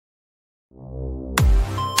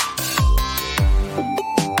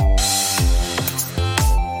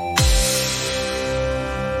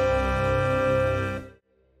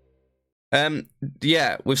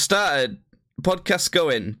Yeah, we've started. Podcast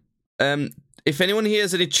going. If anyone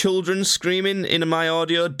hears any children screaming in my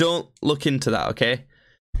audio, don't look into that, okay?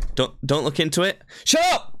 Don't look into it. Shut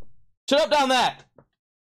up! Shut up down there!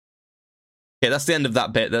 Okay, that's the end of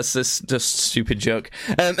that bit. That's just a stupid joke.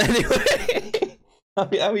 Anyway,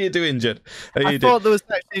 how are you doing, Judd? I thought there was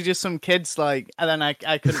actually just some kids, and then I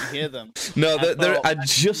couldn't hear them. No, I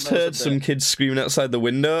just heard some kids screaming outside the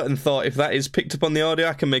window and thought if that is picked up on the audio,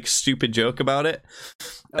 I can make a stupid joke about it.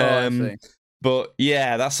 I see. But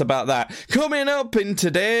yeah, that's about that. Coming up in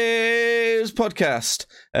today's podcast,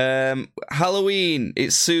 Halloween,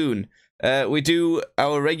 it's soon. We do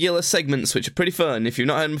our regular segments, which are pretty fun. If you've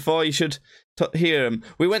not heard them before, you should hear them.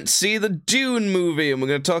 We went to see the Dune movie, and we're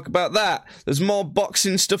going to talk about that. There's more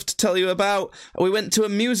boxing stuff to tell you about. We went to a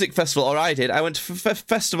music festival, or I did. I went to a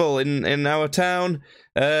festival in our town.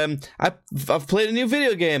 I've played a new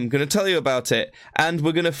video game, going to tell you about it, and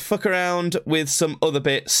we're going to fuck around with some other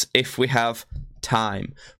bits if we have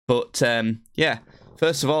time. But yeah,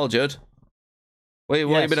 first of all, Judd, what have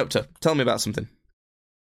you been up to? Tell me about something.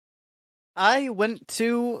 I went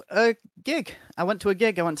to a gig. I went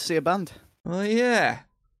to see a band. Oh yeah,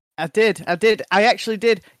 I did. I actually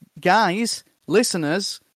did, guys,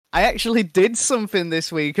 listeners. I actually did something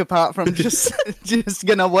this week apart from just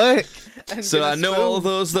gonna work. So I know all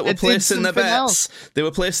those that were placing their bets. Else. They were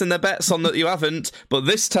placing their bets on that you haven't, but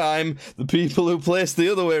this time the people who placed the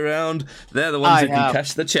other way around, they're the ones who can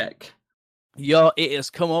cash the check. It has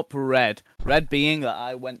come up red. Red being that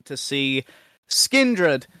I went to see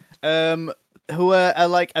Skindred, who are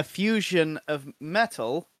like a fusion of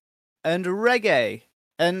metal and reggae,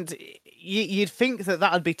 and you'd think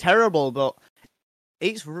that'd be terrible, but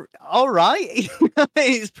it's all right.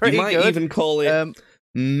 It's pretty good. You might even call it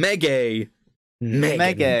Megay.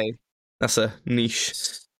 Megay. That's a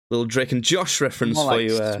niche little Drake and Josh reference more for like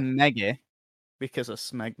you. Smeggy, because of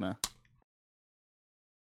smegma.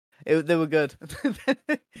 They were good.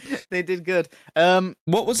 They did good.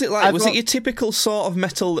 What was it like? Was it your typical sort of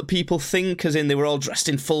metal that people think, as in they were all dressed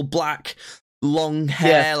in full black, long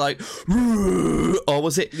hair, like, or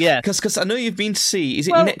was it? Yeah. Because I know you've been to see. Is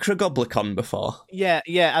it Necrogoblicon before? Yeah.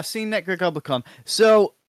 I've seen Necrogoblicon.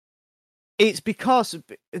 So it's because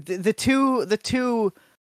the two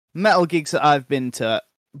metal gigs that I've been to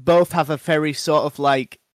both have a very sort of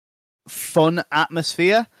like fun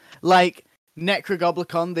atmosphere. Like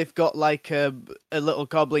Necrogoblicon, they've got like a little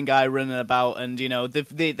goblin guy running about, and you know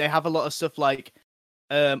they have a lot of stuff like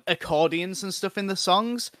accordions and stuff in the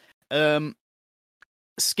songs.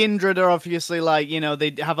 Skindred are obviously like, you know,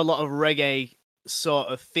 they have a lot of reggae sort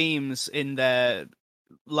of themes in their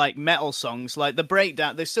like metal songs. Like the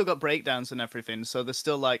breakdown, they've still got breakdowns and everything, so they're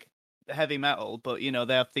still like heavy metal, but you know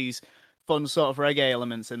they have these fun sort of reggae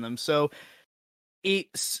elements in them. So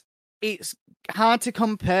it's hard to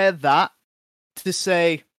compare that to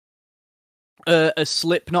say a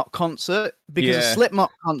Slipknot concert, because a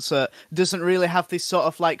Slipknot concert doesn't really have this sort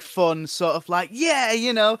of like fun sort of like, yeah,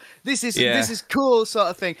 you know, this is cool sort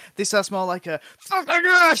of thing. This has more like a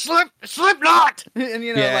Slipknot, and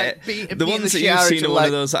you know, like the ones that you've seen are one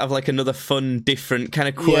of those that have like another fun, different kind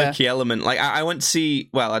of quirky element. Like I went to see,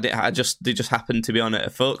 they just happened to be on at a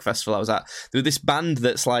folk festival I was at. There was this band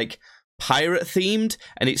that's like pirate themed,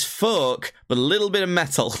 and it's folk but a little bit of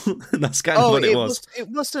metal. That's kind of what it was. It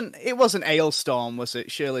wasn't Ailstorm, was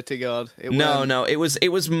it? Surely to God. No, it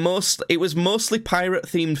was mostly pirate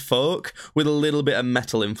themed folk with a little bit of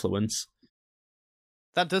metal influence.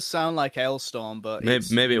 That does sound like Ailstorm, but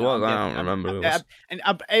maybe it was. I don't remember. And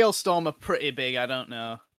Ailstorm are pretty big. I don't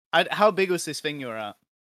know. How big was this thing you were at?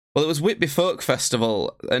 Well, it was Whitby Folk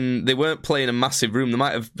Festival, and they weren't playing a massive room. There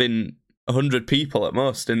might have been 100 people at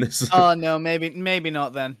most in this. Oh no, maybe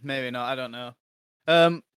not then. Maybe not. I don't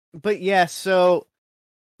know. But yeah, so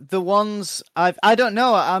the ones I don't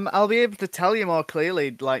know. I'll be able to tell you more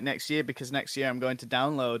clearly like next year, because next year I'm going to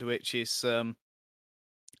Download, which is I'm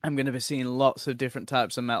going to be seeing lots of different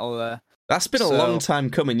types of metal there. That's been a long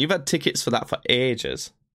time coming. You've had tickets for that for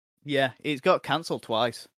ages. Yeah, it got cancelled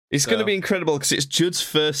twice. It's going to be incredible because it's Judd's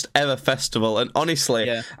first ever festival, and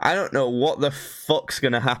honestly, I don't know what the fuck's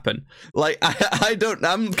going to happen. Like,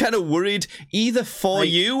 I'm kind of worried either for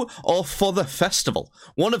you or for the festival.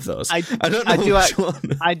 One of those. I don't know which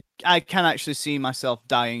one. I can actually see myself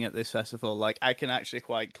dying at this festival. Like, I can actually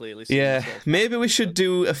quite clearly see myself. Maybe we should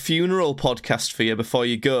do a funeral podcast for you before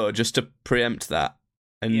you go, just to preempt that.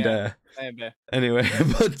 And maybe. Anyway,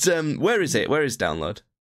 but where is it? Where is Download?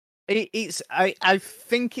 I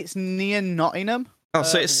think it's near Nottingham. Oh,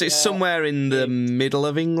 so it's somewhere in the middle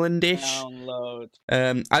of England-ish. Road.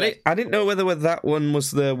 I didn't know whether that one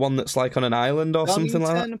was the one that's like on an island or something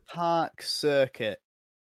like that. Donington Park Circuit.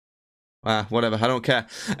 Whatever, I don't care.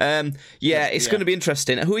 It's going to be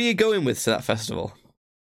interesting. Who are you going with to that festival?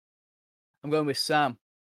 I'm going with Sam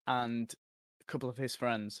and a couple of his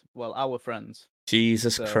friends. Well, our friends.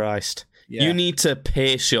 Jesus Christ. Yeah. You need to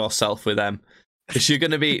pace yourself with them. Because you're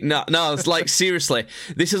going to be... No, it's like, seriously,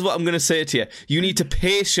 this is what I'm going to say to you. You need to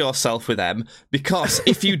pace yourself with them, because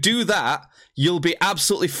if you do that, you'll be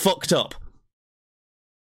absolutely fucked up.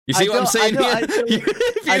 You see what I'm saying here?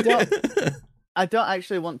 I don't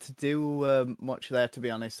actually want to do much there, to be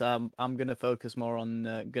honest. I'm gonna focus more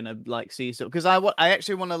on gonna like see stuff, because I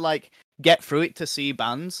actually want to like get through it to see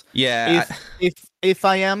bands. Yeah. If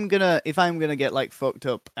I'm gonna get like fucked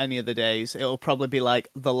up any of the days, it'll probably be like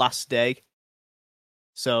the last day.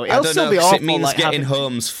 So it'll still be awful. It means like, getting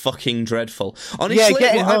home's fucking dreadful. Honestly, what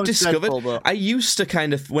I've discovered, I used to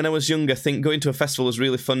kind of, when I was younger, think going to a festival was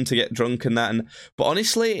really fun to get drunk and that. But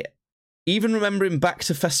honestly, even remembering back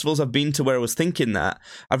to festivals I've been to where I was thinking that,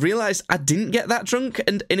 I've realised I didn't get that drunk.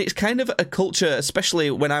 And it's kind of a culture,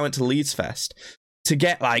 especially when I went to Leeds Fest, to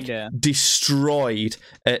get like destroyed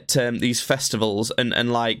at these festivals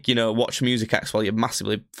and like, you know, watch music acts while you're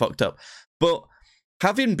massively fucked up. But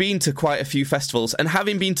having been to quite a few festivals and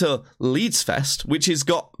having been to Leeds Fest, which has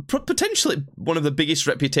got potentially one of the biggest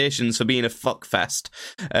reputations for being a fuck fest,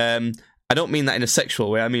 I don't mean that in a sexual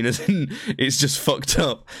way. I mean as in it's just fucked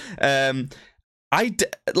up. We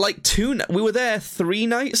were there 3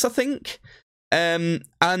 nights, I think,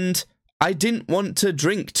 and I didn't want to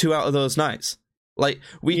drink 2 out of those nights. Like,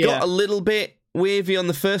 we got a little bit wavy on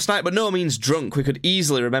the first night, but no means drunk. We could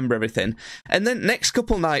easily remember everything. And then next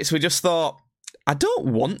couple nights, we just thought, I don't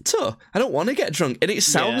want to get drunk. And it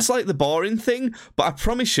sounds like the boring thing, but I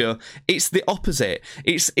promise you, it's the opposite.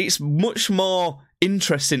 It's much more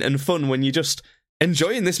interesting and fun when you're just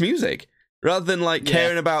enjoying this music rather than like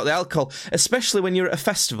caring about the alcohol, especially when you're at a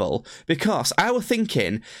festival. Because I was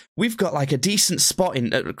thinking, we've got like a decent spot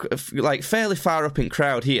in, like fairly far up in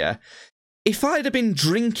crowd here. If I'd have been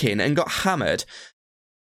drinking and got hammered,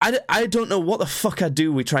 I don't know what the fuck I'd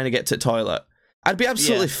do with trying to get to the toilet. I'd be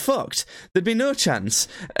absolutely fucked. There'd be no chance.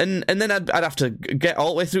 And then I'd have to get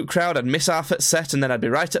all the way through crowd. I'd miss half at set, and then I'd be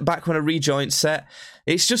right at back when I rejoin set.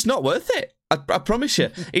 It's just not worth it. I promise you.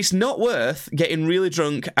 It's not worth getting really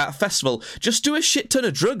drunk at a festival. Just do a shit ton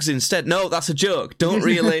of drugs instead. No, that's a joke. Don't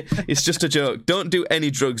really. It's just a joke. Don't do any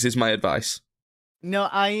drugs is my advice. No,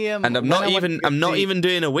 I am. And I'm not even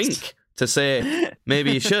doing a wink to say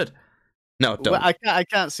maybe you should. No, don't. Well, I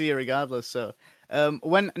can't see you regardless, so...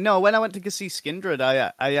 When I went to go see Skindred,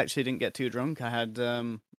 I actually didn't get too drunk. I had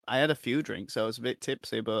a few drinks, so I was a bit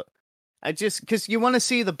tipsy, but I just, because you want to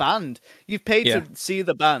see the band, you've paid to see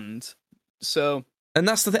the band, so. And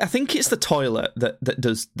that's the thing. I think it's the toilet that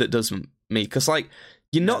does me, because like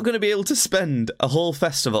you're not going to be able to spend a whole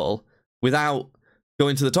festival without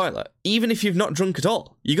going to the toilet, even if you've not drunk at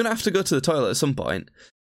all. You're going to have to go to the toilet at some point.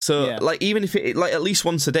 So, like, even if it, like, at least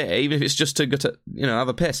once a day, even if it's just to go to, you know, have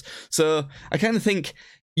a piss. So, I kind of think,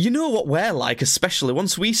 you know what we're like, especially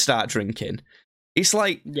once we start drinking, it's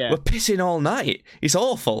like, we're pissing all night. It's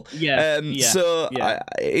awful.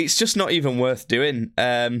 It's just not even worth doing.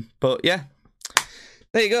 But, yeah.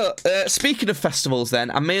 There you go. Speaking of festivals,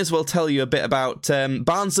 then, I may as well tell you a bit about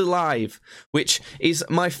Barnsley Live, which is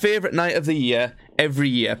my favourite night of the year, every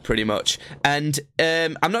year, pretty much. And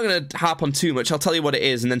I'm not going to harp on too much. I'll tell you what it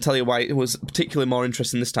is and then tell you why it was particularly more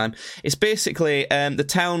interesting this time. It's basically the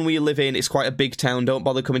town we live in. It's quite a big town. Don't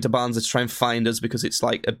bother coming to Barnsley to try and find us because it's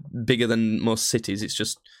like bigger than most cities. It's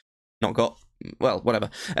just not got, well, whatever.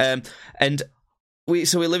 And we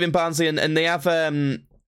live in Barnsley and they have...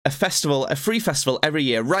 a free festival every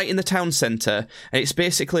year right in the town centre, and it's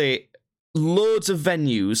basically loads of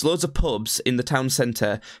venues, loads of pubs in the town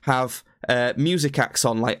centre have music acts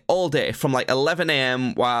on like all day from like 11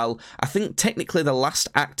 a.m. while I think technically the last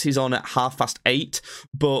act is on at 8:30,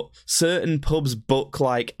 but certain pubs book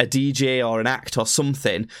like a DJ or an act or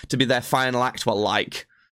something to be their final act while like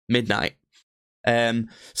midnight.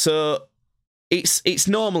 So It's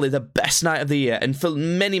normally the best night of the year, and for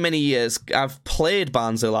many, many years, I've played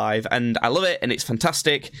Barnsley Live, and I love it, and it's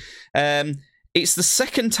fantastic. It's the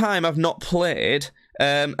second time I've not played,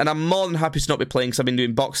 and I'm more than happy to not be playing, because I've been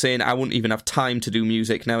doing boxing. I wouldn't even have time to do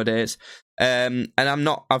music nowadays, and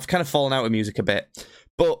I've kind of fallen out of music a bit.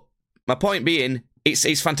 But my point being,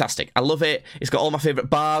 it's fantastic. I love it. It's got all my favourite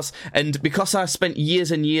bars, and because I spent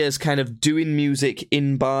years and years kind of doing music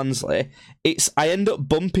in Barnsley, I end up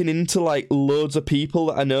bumping into like loads of people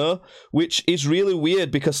that I know, which is really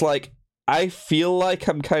weird because like I feel like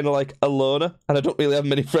I'm kind of like a loner, and I don't really have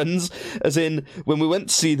many friends. As in, when we went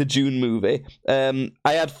to see the June movie, I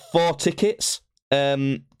had 4 tickets,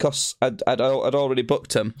 because I'd already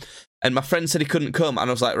booked them, and my friend said he couldn't come, and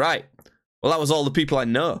I was like, right. Well, that was all the people I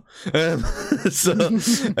know. But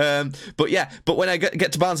when I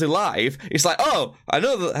get to Barnsley Live, it's like, oh, I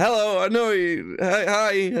know that. Hello, I know you.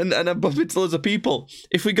 Hi, and I bump into loads of people.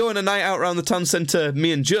 If we go on a night out around the town centre,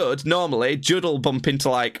 me and Judd, normally Judd will bump into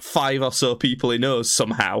like 5 or so people he knows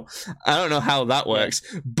somehow. I don't know how that works,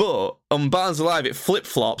 but on Barnsley Live it flip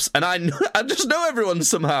flops, and I just know everyone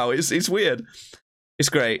somehow. It's weird. It's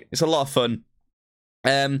great. It's a lot of fun.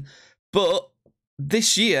 But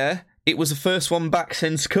this year, it was the first one back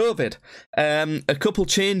since COVID. A couple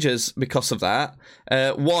changes because of that.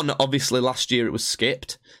 One, obviously, last year it was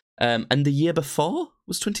skipped. And the year before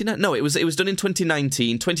was 2019. No, it was done in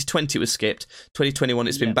 2019. 2020 was skipped. 2021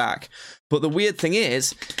 it's been back. But the weird thing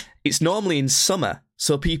is, it's normally in summer.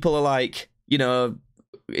 So people are like,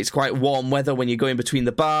 it's quite warm weather when you're going between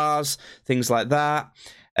the bars, things like that.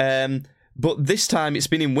 But this time it's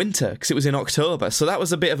been in winter because it was in October. So that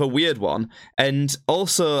was a bit of a weird one. And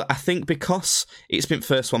also, I think because it's been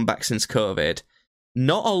first one back since COVID,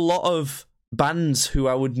 not a lot of bands who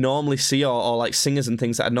I would normally see or like singers and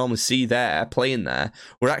things that I'd normally see there playing there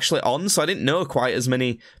were actually on. So I didn't know quite as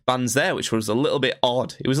many bands there, which was a little bit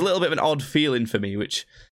odd. It was a little bit of an odd feeling for me, which...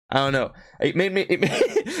 I don't know.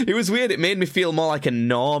 It was weird. It made me feel more like a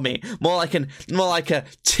normie, more like a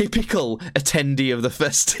typical attendee of the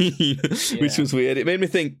festine, which was weird. It made me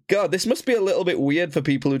think, God, this must be a little bit weird for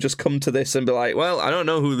people who just come to this and be like, well, I don't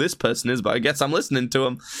know who this person is, but I guess I'm listening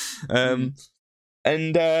to them.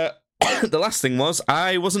 The last thing was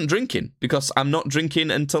I wasn't drinking because I'm not drinking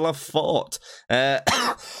until I've fought.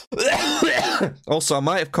 Also, I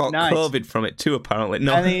might have caught COVID from it too. Apparently,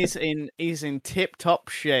 no. And he's in tip-top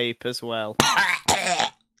shape as well.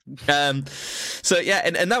 So yeah,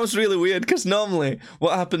 and that was really weird because normally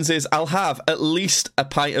what happens is I'll have at least a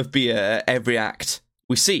pint of beer at every act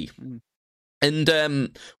we see. And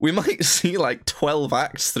we might see like 12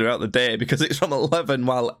 acts throughout the day because it's from 11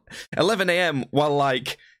 a.m. while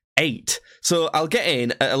like 8. So I'll get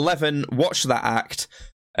in at 11, watch that act.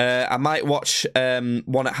 I might watch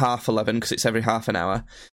one at half 11 because it's every half an hour.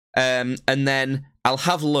 And then I'll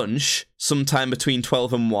have lunch sometime between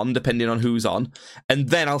 12 and 1, depending on who's on. And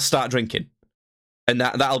then I'll start drinking. And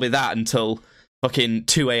that'll be that until fucking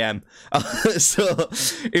 2 a.m. So,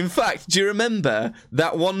 in fact, do you remember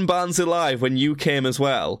that one Barnsley Live when you came as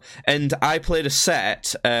well? And I played a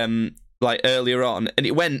set... like earlier on, and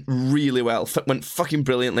it went really well. Went fucking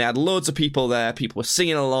brilliantly. I had loads of people there. People were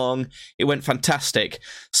singing along. It went fantastic.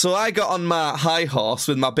 So I got on my high horse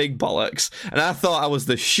with my big bollocks, and I thought I was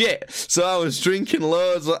the shit. So I was drinking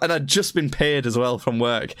loads, and I'd just been paid as well from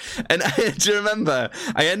work. And do you remember?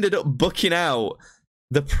 I ended up booking out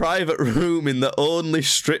the private room in the only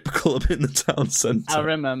strip club in the town centre. I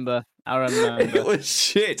remember. It was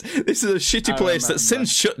shit. This is a shitty place that's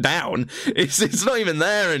since shut down. It's not even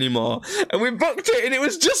there anymore. And we booked it, and it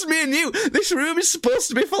was just me and you. This room is supposed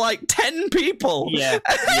to be for like 10 people. Yeah. It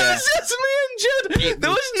was just me and Judd. There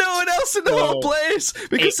was no one else in the whole place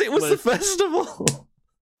because it was the festival.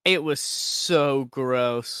 It was so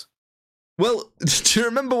gross. Well, do you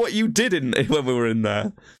remember what you did when we were in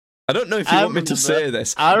there? I don't know if you want me to say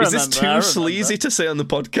this. Is this too sleazy to say on the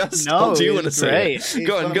podcast? No, or do you want to say it?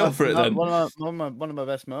 Go for it then. One of my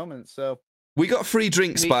best moments. So we got free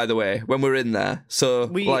drinks, by the way, when we were in there. So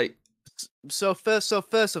first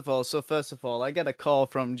of all, I get a call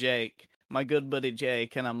from Jake, my good buddy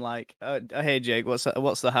Jake, and I'm like, "Hey Jake, what's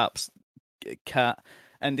the haps, cat?"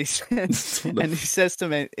 And he says to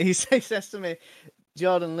me,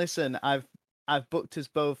 "Jordan, listen, I've booked us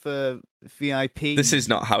both for VIP." This is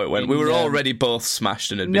not how it went. We were already both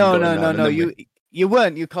smashed and had been No. You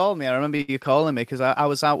weren't. You called me. I remember you calling me because I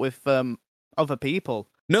was out with other people.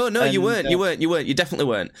 No, you weren't. You weren't. You definitely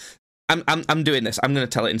weren't. I'm doing this. I'm going to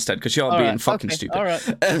tell it instead because you're being fucking stupid. All right.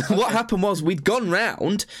 What happened was we'd gone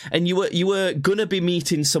round and you were going to be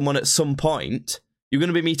meeting someone at some point. You were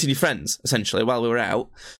going to be meeting your friends essentially while we were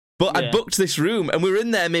out. But I booked this room and we were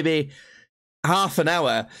in there maybe half an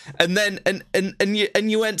hour, and then and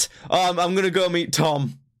you went, I'm gonna go meet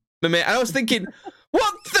Tom, my mate. And I was thinking,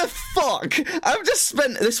 what the fuck? I've just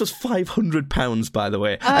spent. This was £500, by the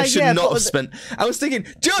way. I should not have spent. I was thinking,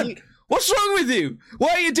 John, what's wrong with you? Why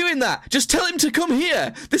are you doing that? Just tell him to come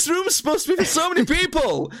here. This room's supposed to be for so many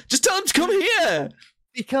people. Just tell him to come here.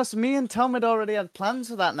 Because me and Tom had already had plans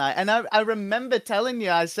for that night. And I remember telling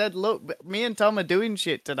you, I said, look, me and Tom are doing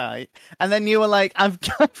shit tonight. And then you were like, I've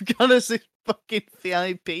got to see fucking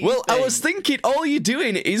VIP. Well, I was thing. thinking all you're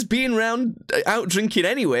doing is being out drinking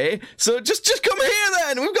anyway. So just come here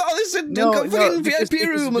then. We've got all this fucking VIP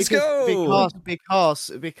room. Let's go.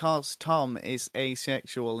 Because Tom is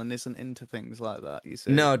asexual and isn't into things like that. You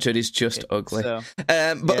see? No, Judd, he's just ugly. So,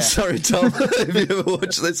 but sorry, Tom, if you ever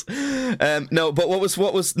watch this. No, but what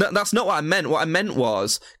was? No, that's not what I meant. What I meant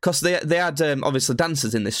was because they had obviously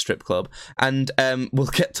dancers in this strip club, and we'll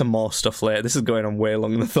get to more stuff later. This is going on way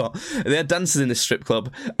longer than I thought. They had dancers in this strip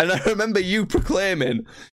club, and I remember you proclaiming,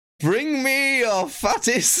 "Bring me your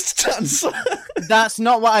fattest dancer." That's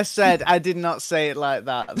not what I said. I did not say it like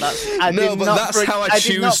that. That's how I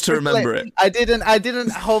choose to remember it. I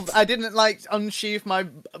didn't like unsheath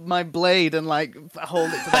my blade and like hold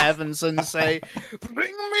it to the heavens and say,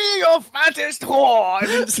 "Bring me your fattest whore."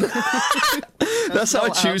 That's how I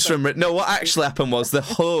choose to remember it. No, what actually happened was the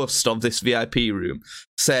host of this VIP room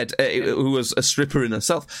said, who was a stripper in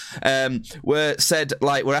herself, we're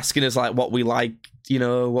asking us like what we like, you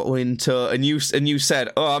know, what we're into, and you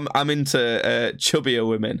said, "Oh, I'm into chubbier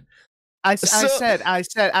women." I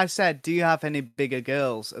said, "Do you have any bigger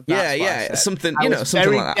girls?" That's something,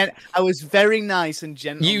 something like that. I was very nice and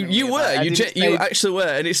gentlemanly. You actually were,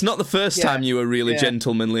 and it's not the first time you were really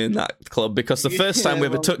gentlemanly in that club, because the first time we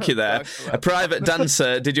ever took you there, a private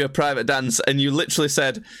dancer did you a private dance, and you literally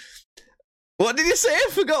said, "What did you say?" I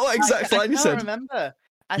forgot what exact line you said. I can't remember.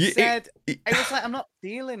 I said, it was like, "I'm not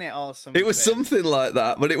feeling it," or something. It was something like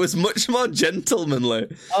that, but it was much more gentlemanly.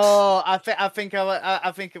 Oh, I think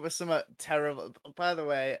it was somewhat terrible. By the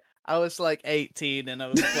way, I was like 18 and I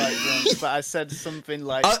was quite drunk, but I said something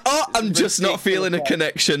like, I'm just not feeling a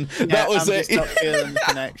connection. Yeah, that was I'm it. Just not feeling the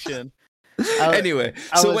connection. Anyway,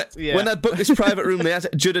 when I booked this private room,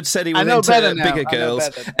 Judd had said he was into bigger girls,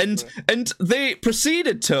 and they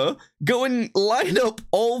proceeded to go and line up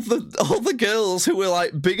all the girls who were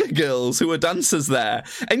like bigger girls who were dancers there,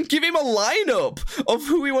 and give him a lineup of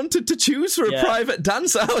who he wanted to choose for a private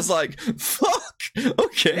dance. I was like, "Fuck,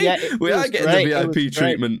 okay, we are getting the VIP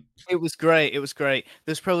treatment." It was great.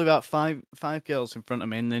 There's probably about five girls in front of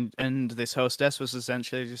me, and this hostess was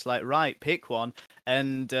essentially just like, "Right, pick one."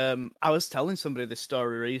 And I was telling somebody this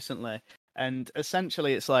story recently, and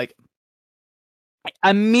essentially it's like,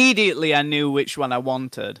 immediately I knew which one I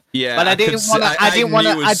wanted. Yeah, but I didn't want to. I didn't want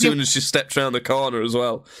to. As soon as she stepped around the corner as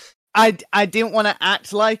well. I didn't want to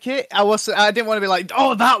act like it. I didn't want to be like,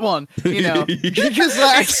 "Oh, that one," you know, because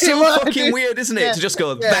like, it's so fucking weird, isn't it, to just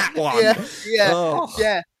go that one?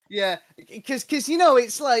 Yeah, because you know,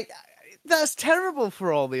 it's like, that's terrible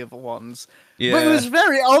for all the other ones. Yeah. But it was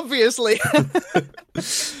very obviously.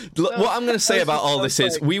 Look, what I'm going to say about all this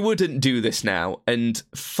is, we wouldn't do this now, and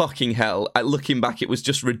fucking hell, looking back, it was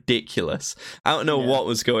just ridiculous. I don't know what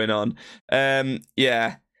was going on.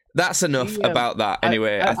 That's enough about that.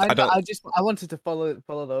 Anyway, I wanted to follow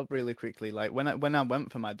that up really quickly. Like when I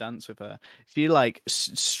went for my dance with her, she like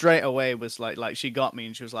straight away was like she got me,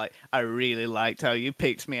 and she was like, "I really liked how you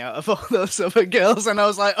picked me out of all those other girls," and I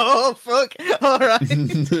was like, "Oh fuck, all right."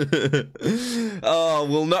 Oh,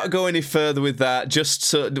 we'll not go any further with that.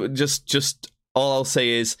 Just all I'll say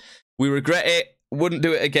is, we regret it, wouldn't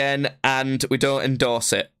do it again, and we don't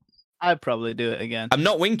endorse it. I'd probably do it again. I'm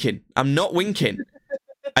not winking.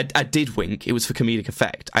 I did wink. It was for comedic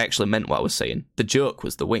effect. I actually meant what I was saying. The joke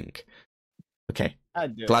was the wink. Okay.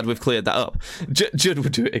 Glad we've cleared that up. Judd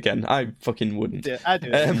would do it again. I fucking wouldn't. I'd do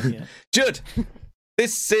it again, yeah. Judd,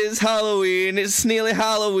 this is Halloween. It's nearly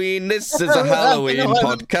Halloween. This is a Halloween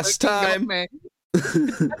podcast time.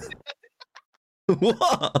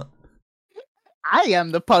 What? I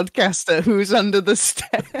am the podcaster who's under the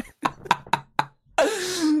stairs.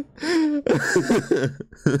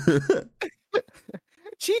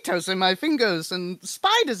 Cheetos in my fingers and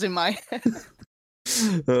spiders in my head.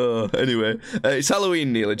 Anyway, it's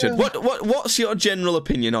Halloween, Neil. What's your general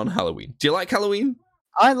opinion on Halloween? Do you like Halloween?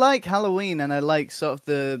 I like Halloween, and I like sort of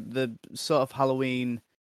the sort of Halloween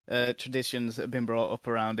traditions that have been brought up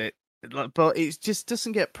around it. But it just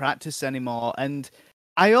doesn't get practiced anymore. And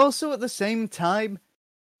I also, at the same time,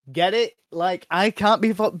 get it. Like, I can't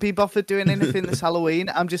be bothered doing anything this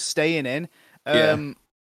Halloween. I'm just staying in.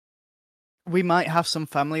 We might have some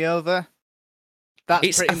family over.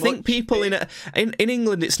 I think people in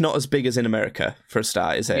England, it's not as big as in America, for a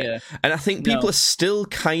start, is it? Yeah. And I think people are still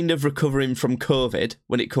kind of recovering from COVID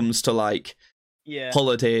when it comes to like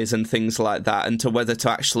holidays and things like that, and to whether to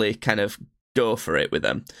actually kind of go for it with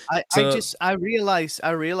them. I realized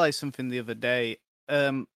something the other day.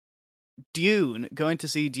 Going to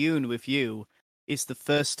see Dune with you is the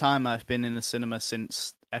first time I've been in a cinema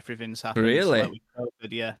since everything's happened. Really? Like with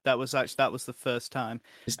COVID, yeah, that was the first time,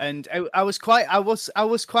 Is- and I was quite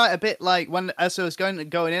a bit like as I was going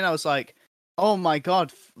in, I was like, oh my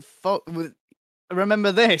god,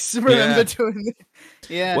 remember this? Remember doing this?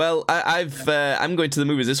 Yeah. Well, I'm going to the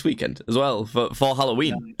movies this weekend as well for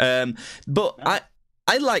Halloween. But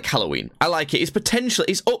I like Halloween. I like it.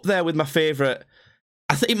 It's up there with my favorite.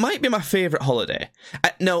 I think it might be my favorite holiday.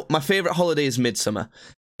 No, my favorite holiday is Midsummer,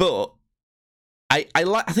 but I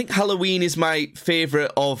think Halloween is my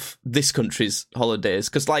favorite of this country's holidays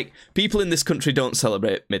because like people in this country don't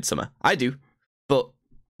celebrate Midsummer. I do, but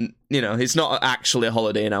you know it's not actually a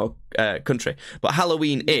holiday in our country. But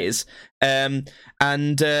Halloween is, and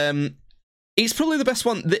it's probably the best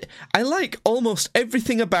one. I like almost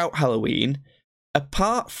everything about Halloween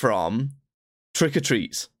apart from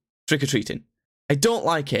trick-or-treating. I don't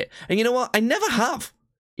like it. And you know what? I never have.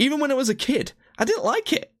 Even when I was a kid, I didn't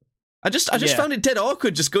like it. I just found it dead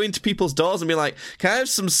awkward just going to people's doors and being like, can I have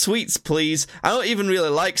some sweets, please? I don't even really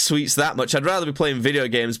like sweets that much. I'd rather be playing video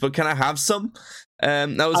games, but can I have some?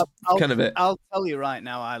 That was kind of it. I'll tell you right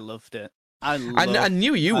now, I loved it. I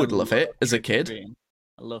knew you would love it as a kid.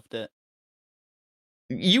 I loved it.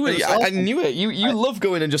 I knew it. You love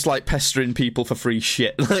going and just like pestering people for free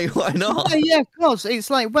shit. Like, why not? Yeah, of course. It's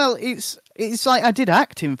like, well, it's like I did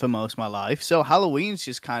acting for most of my life, so Halloween's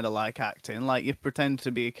just kind of like acting, like you pretend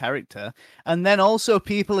to be a character, and then also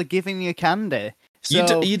people are giving you candy.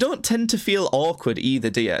 So you don't tend to feel awkward either,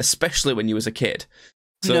 do you? Especially when you was a kid.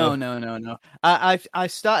 So... No. I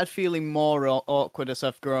started feeling more awkward as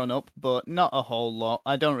I've grown up, but not a whole lot.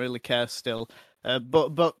 I don't really care still.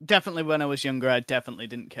 But definitely when I was younger, I definitely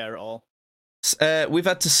didn't care at all. We've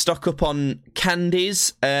had to stock up on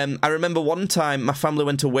candies. I remember one time my family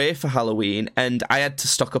went away for Halloween and I had to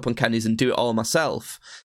stock up on candies and do it all myself.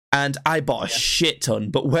 And I bought a shit ton,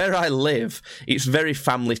 but where I live, it's very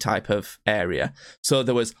family type of area. So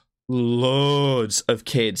there was loads of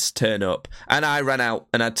kids turn up and I ran out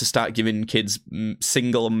and had to start giving kids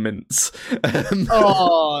single mints.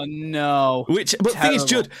 Oh no. But the thing is,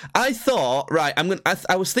 Judd, I thought, right,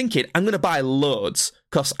 I was thinking I'm gonna buy loads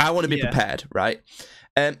because I want to be prepared, right?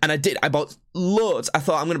 And I did. I bought loads. I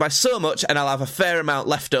thought I'm going to buy so much and I'll have a fair amount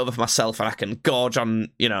left over for myself and I can gorge on,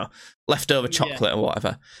 leftover chocolate or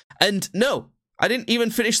whatever. And no, I didn't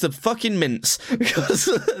even finish the fucking mints because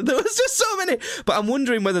there was just so many. But I'm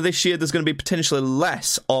wondering whether this year there's going to be potentially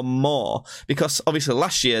less or more because obviously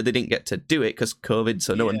last year they didn't get to do it because COVID,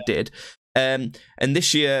 so no one did. And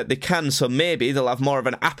this year they can, so maybe they'll have more of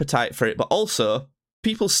an appetite for it. But also,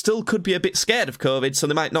 people still could be a bit scared of COVID, so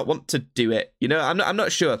they might not want to do it. I'm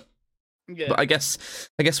not sure. Yeah. But I guess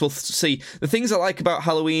we'll see. The things I like about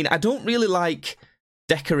Halloween, I don't really like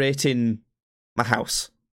decorating my house.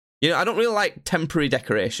 I don't really like temporary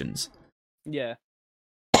decorations. Yeah.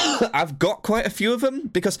 I've got quite a few of them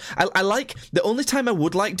because I like... The only time I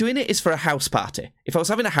would like doing it is for a house party. If I was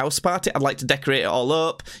having a house party, I'd like to decorate it all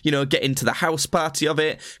up, get into the house party of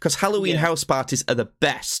it, because Halloween house parties are the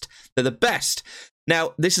best. They're the best.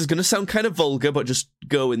 Now, this is going to sound kind of vulgar, but just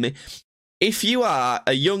go with me. If you are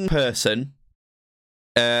a young person...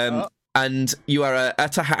 and you are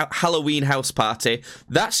at a Halloween house party,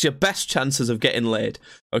 that's your best chances of getting laid,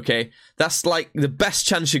 okay? That's like the best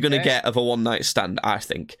chance you're going to get of a one-night stand, I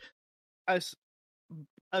think. As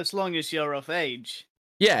long as you're of age.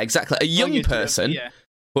 Yeah, exactly. A young person,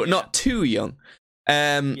 but not too young.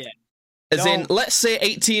 As in, let's say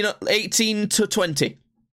 18 to 20.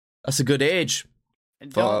 That's a good age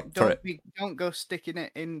for it. Don't go sticking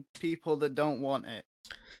it in people that don't want it.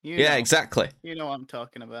 Exactly. You know what I'm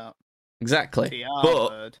talking about. Exactly.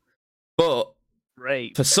 But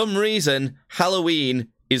great. For some reason, Halloween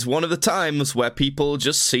is one of the times where people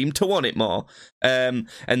just seem to want it more. And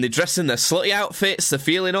they dress in their slutty outfits, they're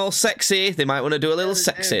feeling all sexy, they might want to do a little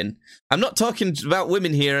sexing. I'm not talking about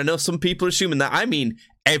women here, I know some people are assuming that. I mean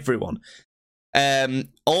everyone.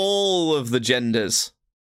 All of the genders.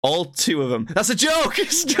 All two of them. That's a joke!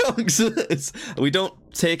 It's jokes! We don't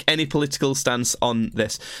take any political stance on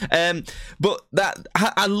this. But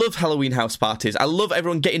I love Halloween house parties. I love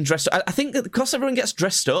everyone getting dressed up. I think that because everyone gets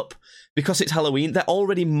dressed up, because it's Halloween, they're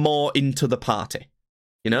already more into the party.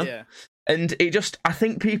 Yeah. And I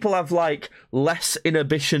think people have less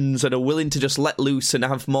inhibitions and are willing to just let loose and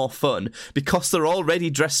have more fun because they're already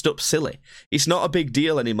dressed up silly. It's not a big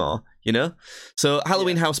deal anymore, So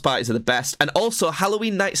Halloween house parties are the best. And also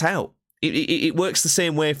Halloween nights out. It works the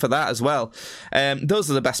same way for that as well. Those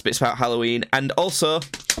are the best bits about Halloween. And also,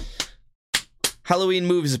 Halloween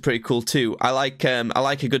movies are pretty cool too. I like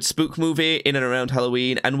a good spook movie in and around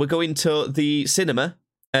Halloween. And we're going to the cinema,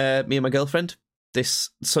 me and my girlfriend. this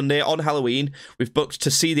Sunday on Halloween. We've booked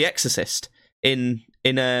to see The Exorcist in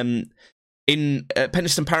Penistone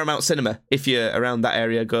Paramount Cinema. If you're around that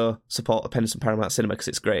area, go support the Penistone Paramount Cinema because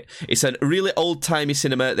it's great. It's a really old-timey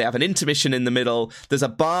cinema. They have an intermission in the middle. There's a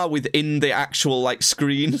bar within the actual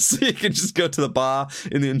screen, so you can just go to the bar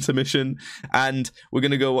in the intermission. And we're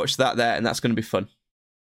going to go watch that there, and that's going to be fun.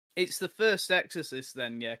 It's the first Exorcist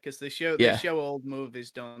then, yeah, because they show old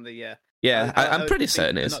movies, don't they? Yeah. Yeah, I'm pretty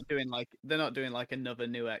certain it is. They're not doing another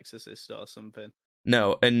new Exorcist or something.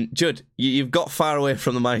 No, and Judd, you've got far away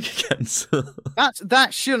from the mic again. So.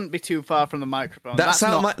 That shouldn't be too far from the microphone. That's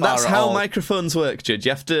how microphones work, Judd.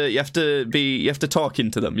 You have to talk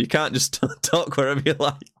into them. You can't just talk wherever you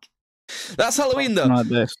like. That's Halloween though. Like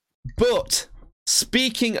this. But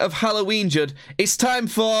speaking of Halloween, Judd, it's time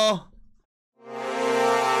for.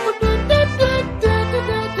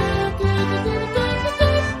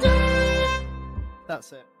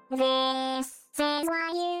 That's it. This is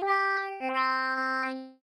why you are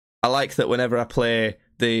wrong. I like that whenever I play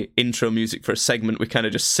the intro music for a segment, we kind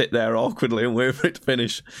of just sit there awkwardly and wait for it to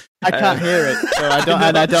finish. I can't hear it, so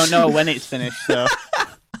I don't know when it's finished. So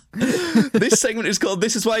this segment is called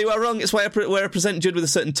 "This Is Why You Are Wrong." It's where I present Judd with a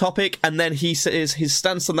certain topic, and then he says his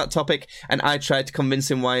stance on that topic, and I try to convince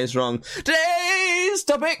him why he's wrong. Today's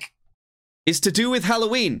topic is to do with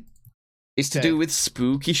Halloween. It's to do with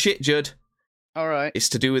spooky shit, Judd. All right. It's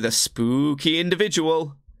to do with a spooky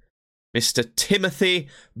individual, Mr. Timothy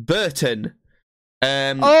Burton.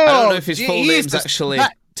 I don't know if his full name's actually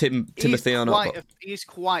Timothy or not. He's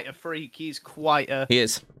quite a freak. He is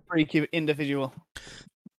freaky individual.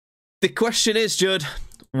 The question is, Judd,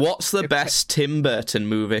 what's the best Tim Burton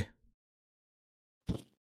movie?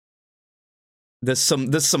 There's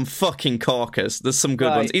some fucking corkers. There's some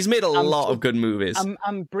good ones. He's made a lot of good movies.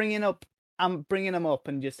 I'm bringing them up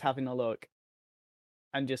and just having a look.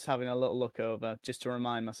 And just having a little look over, just to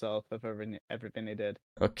remind myself of everything he did.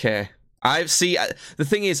 Okay. The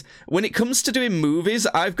thing is, when it comes to doing movies,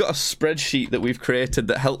 I've got a spreadsheet that we've created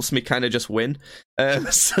that helps me kind of just win.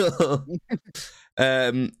 Because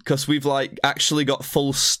we've actually got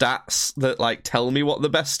full stats that tell me what the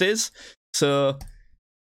best is. So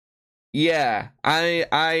yeah,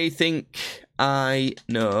 I think I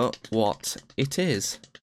know what it is.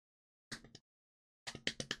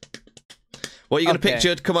 What are you going to pick,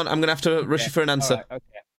 Judd? Come on, I'm going to have to rush you for an answer. Right,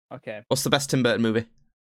 okay. What's the best Tim Burton movie?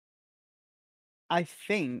 I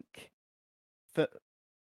think, for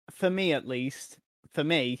me at least,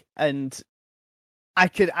 and I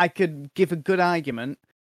could give a good argument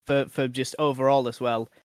for just overall as well,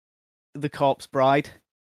 The Corpse Bride.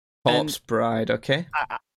 Corpse Bride, okay.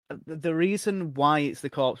 The reason why it's The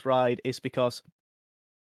Corpse Bride is because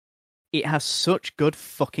it has such good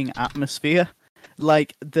fucking atmosphere.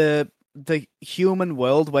 The human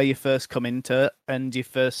world where you first come into and you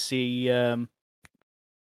first see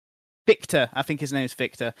Victor, I think his name is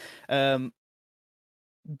Victor. The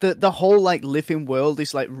whole living world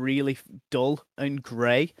is really dull and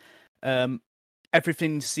grey.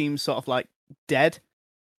 Everything seems sort of dead.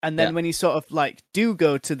 And then when you sort of do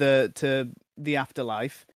go to the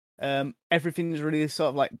afterlife, everything's really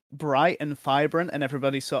sort of bright and vibrant, and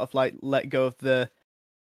everybody's sort of let go of the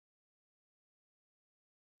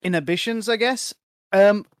inhibitions, I guess.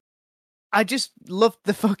 I just love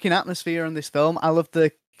the fucking atmosphere in this film. I love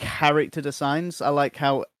the character designs. I like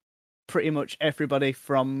how pretty much everybody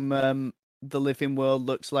from the living world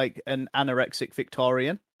looks like an anorexic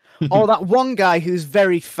Victorian. Or that one guy who's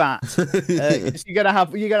very fat. You gotta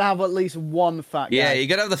have at least one fat guy. Yeah, you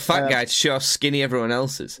gotta have the fat guy to show how skinny everyone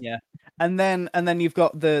else is. Yeah, and then you've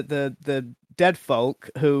got the dead folk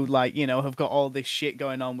who have got all this shit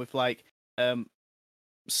going on with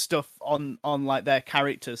stuff on their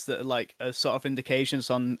characters that are sort of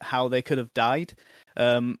indications on how they could have died.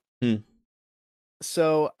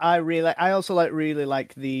 So I also really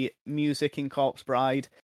like the music in Corpse Bride.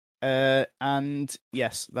 And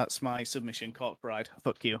yes, that's my submission, Corpse Bride.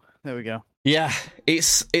 Fuck you. There we go. Yeah,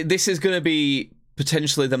 this is going to be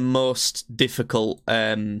potentially the most difficult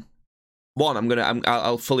one.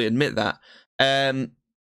 I'll fully admit that.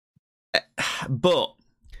 But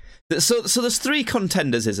so there's three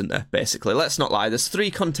contenders, isn't there? Basically, let's not lie. There's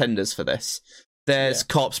three contenders for this. There's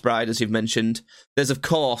Corpse Bride, as you've mentioned. There's of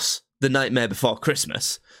course The Nightmare Before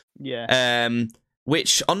Christmas. Yeah.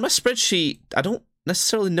 Which on my spreadsheet, I don't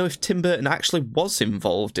necessarily know if Tim Burton actually was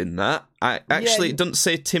involved in that. It doesn't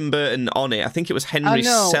say Tim Burton on it. I think it was Henry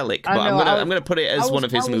Selick, but I'm gonna put it as one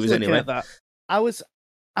of his movies anyway. I was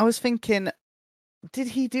thinking, did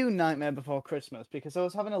he do Nightmare Before Christmas? Because I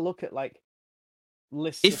was having a look at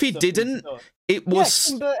list. If of he stuff and didn't, stuff. it was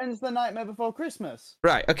Tim Burton's The Nightmare Before Christmas.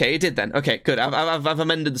 right. Okay, it did then. Okay, good. I've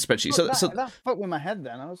amended the spreadsheet. Look, So that fucked with my head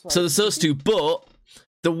then. I was like, so there's those two, but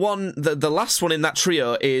the last one in that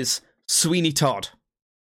trio is Sweeney Todd.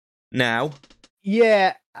 Now,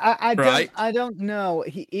 yeah, I don't Right. I don't know.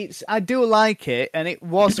 I do like it, and it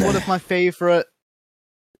was one of my favorite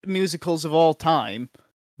musicals of all time.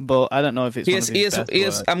 But I don't know if it's one of his best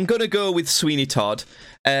work. I'm gonna go with Sweeney Todd,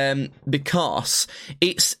 because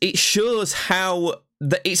it shows how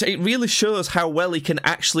it really shows how well he can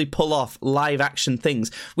actually pull off live action things.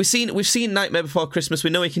 We've seen Nightmare Before Christmas. We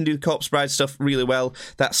know he can do Corpse Bride stuff really well.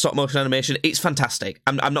 That stop motion animation, it's fantastic.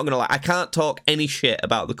 I'm not gonna lie. I can't talk any shit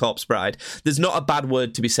about the Corpse Bride. There's not a bad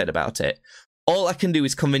word to be said about it. All I can do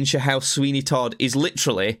is convince you how Sweeney Todd is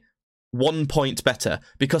literally 1 point better,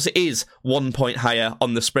 because it is 1 point higher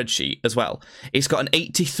on the spreadsheet as well. It's got an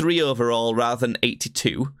 83 overall rather than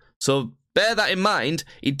 82. So bear that in mind.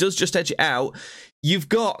 It does just edge it out. You've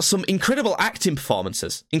got some incredible acting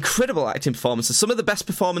performances. Some of the best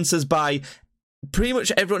performances by pretty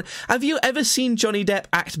much everyone. Have you ever seen Johnny Depp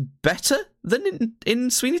act better than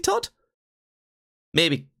in Sweeney Todd?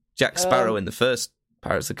 Maybe Jack Sparrow in the first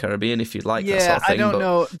Pirates of the Caribbean, if you'd like that sort of thing. I don't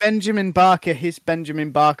know. Benjamin Barker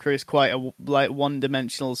is quite a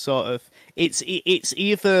one-dimensional sort of. It's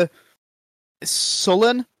either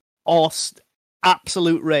sullen or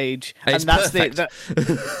absolute rage, It's and that's perfect.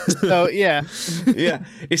 So yeah, yeah,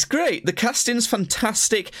 it's great. The casting's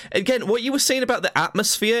fantastic. Again, what you were saying about the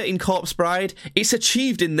atmosphere in Corpse Bride, it's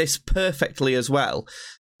achieved in this perfectly as well.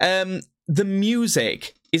 The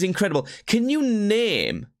music is incredible. Can you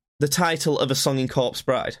name the title of a song in Corpse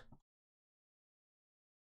Bride?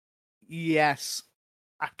 yes,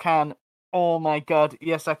 I can. Oh my god,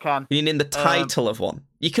 yes, I can. Can you name the title of one?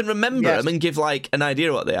 You can remember yes. them and give like an idea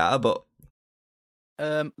of what they are, but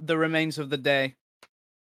The Remains of the Day.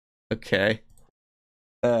 okay.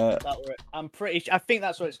 I think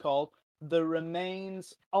that's what it's called. The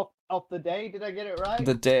Remains of the Day. Did I get it right?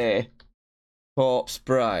 The Day, Corpse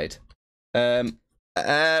Bride.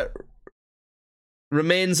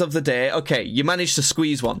 Remains of the Day. Okay, you managed to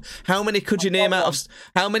squeeze one. How many could you name out of?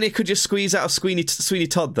 How many could you squeeze out of Sweeney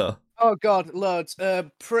Todd though? Oh God, loads.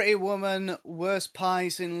 Pretty Woman, Worst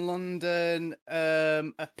Pies in London,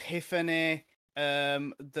 Epiphany,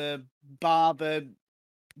 the Barber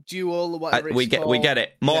Duel, whatever it's called. We get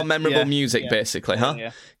it. More memorable music, yeah, basically,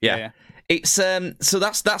 huh? Yeah. It's so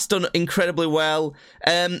that's done incredibly well.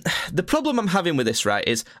 The problem I'm having with this, right,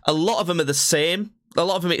 is a lot of them are the same. A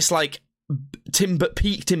lot of them, it's like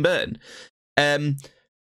peak Tim Burton.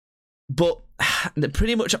 But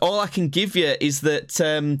pretty much all I can give you is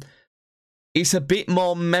that it's a bit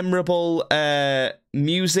more memorable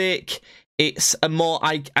music. It's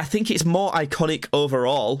I think it's more iconic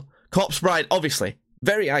overall. Corpse Bride, obviously,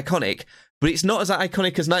 very iconic, but it's not as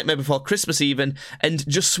iconic as Nightmare Before Christmas even, and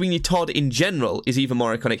just Sweeney Todd in general is even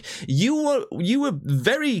more iconic. You were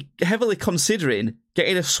very heavily considering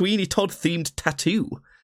getting a Sweeney Todd themed tattoo.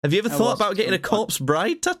 Have you ever thought about getting a Corpse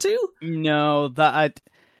Bride tattoo? No, that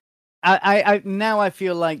I now I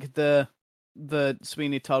feel like the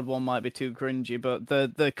Sweeney Todd one might be too cringy, but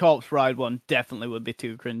the Corpse Bride one definitely would be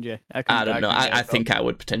too cringy. I don't know. I think I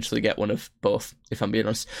would potentially get one of both, if I'm being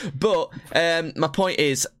honest. But my point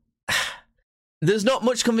is, there's not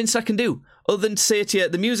much convincing I can do other than to say to you,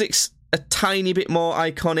 the music's a tiny bit more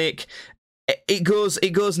iconic. It goes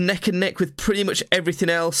neck and neck with pretty much everything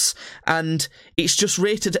else, and it's just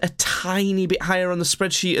rated a tiny bit higher on the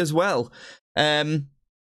spreadsheet as well.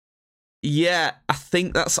 Yeah, I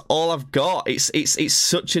think that's all I've got. It's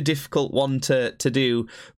such a difficult one to do,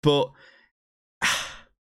 but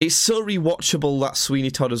it's so rewatchable, that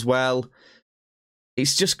Sweeney Todd as well.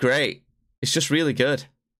 It's just great. It's just really good.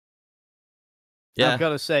 Yeah, I've got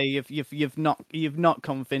to say you've not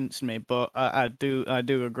convinced me, but I do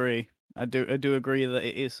agree. I do agree that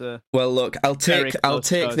it is a. Well, look, I'll take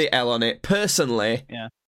choice. the L on it. Personally, Yeah.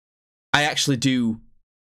 I actually do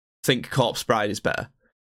think Corpse Bride is better.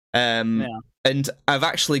 And I've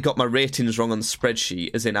actually got my ratings wrong on the spreadsheet,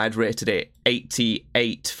 as in I'd rated it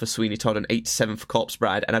 88 for Sweeney Todd and 87 for Corpse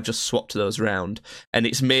Bride, and I've just swapped those around, and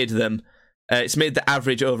it's made the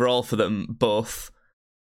average overall for them both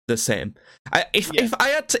the same. If I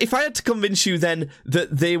had to convince you then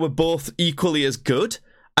that they were both equally as good,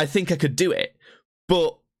 I think I could do it,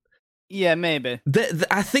 but yeah, maybe.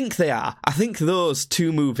 I think they are. I think those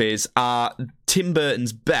two movies are Tim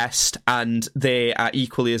Burton's best, and they are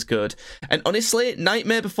equally as good. And honestly,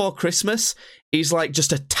 Nightmare Before Christmas is like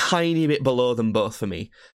just a tiny bit below them both for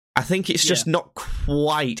me. I think it's just not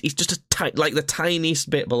quite. It's just like the tiniest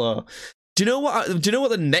bit below. Do you know what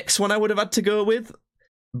the next one I would have had to go with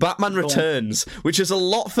Batman Returns, which is a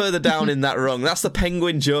lot further down in that rung. That's the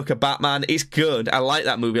Penguin Joker Batman. It's good. I like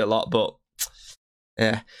that movie a lot, but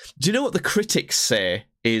yeah. Do you know what the critics say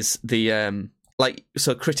is the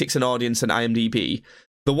so critics and audience and IMDb?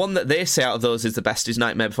 The one that they say out of those is the best is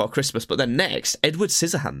Nightmare Before Christmas, but then next, Edward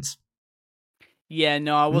Scissorhands. Yeah,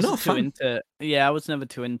 no, I wasn't Not too fun. into. Yeah, I was never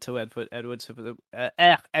too into Edward Scissorhands.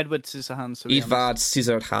 Edward Scissorhand.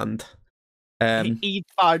 Edward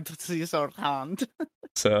Scissorhand.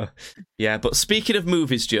 So, yeah, but speaking of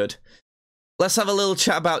movies, Judd, let's have a little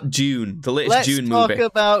chat about Dune, the latest Let's Dune talk movie.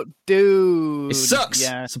 about Dune. It sucks.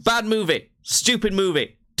 Yeah. It's a bad movie. Stupid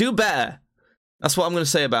movie. Do better. That's what I'm going to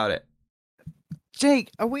say about it.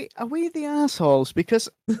 Jake, are we the assholes? Because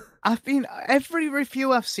every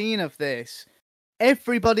review I've seen of this,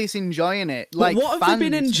 everybody's enjoying it. Like, what have they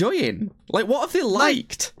been enjoying? Like, what have they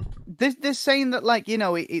liked? They're saying that, like, you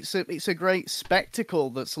know, it's a great spectacle.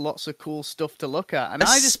 That's lots of cool stuff to look at. And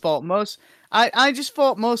I just thought most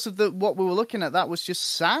of what we were looking at that was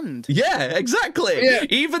just sand. Yeah, exactly. Yeah.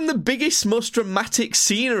 Even the biggest, most dramatic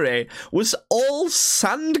scenery was all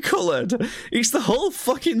sand-coloured. It's the whole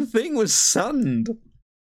fucking thing was sand.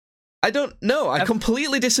 I don't know. I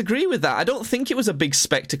completely disagree with that. I don't think it was a big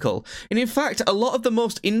spectacle. And in fact, a lot of the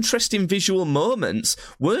most interesting visual moments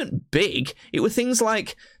weren't big. It were things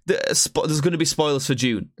like... there's going to be spoilers for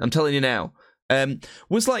Dune. I'm telling you now.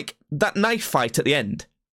 Was like that knife fight at the end.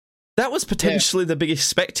 That was potentially the biggest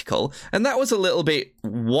spectacle, and that was a little bit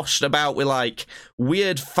washed about with, like,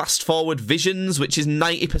 weird fast-forward visions, which is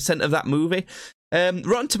 90% of that movie.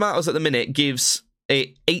 Rotten Tomatoes at the minute gives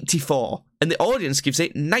it 84, and the audience gives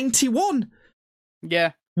it 91.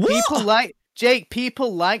 Yeah. What? People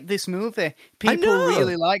like this movie. People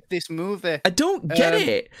really like this movie. I don't get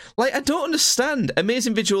it. Like, I don't understand.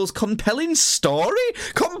 Amazing visuals, compelling story?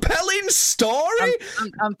 Compelling story?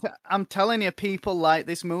 I'm telling you, people like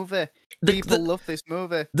this movie. People love this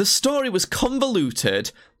movie. The story was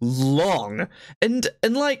convoluted, long, and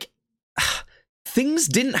like, things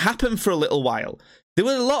didn't happen for a little while. There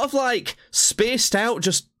were a lot of, like, spaced out,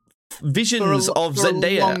 just visions of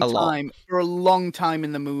Zendaya a lot. For a long time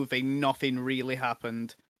in the movie, nothing really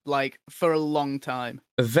happened. Like, for a long time.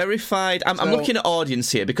 Verified. I'm looking at audience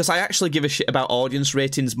here because I actually give a shit about audience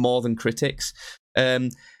ratings more than critics.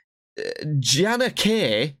 Gianna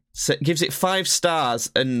K gives it 5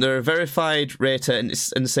 stars, and they're a verified rater,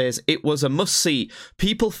 and says it was a must-see.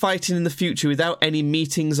 People fighting in the future without any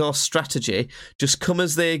meetings or strategy, just come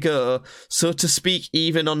as they go, so to speak,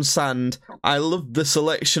 even on sand. I loved the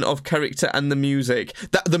selection of character and the music.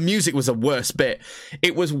 The music was the worst bit.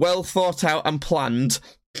 It was well thought out and planned.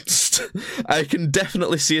 I can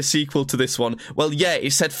definitely see a sequel to this one. Well, yeah,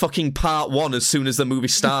 it said fucking part 1 as soon as the movie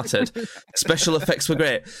started. Special effects were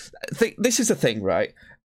great. This is the thing, right?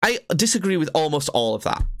 I disagree with almost all of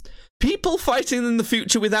that. People fighting in the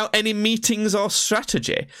future without any meetings or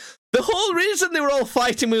strategy. The whole reason they were all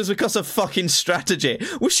fighting was because of fucking strategy.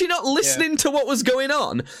 Was she not listening to what was going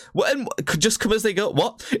on? And just come as they go,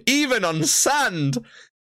 what? Even on sand?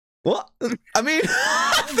 What? I mean,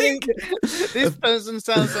 I think... This person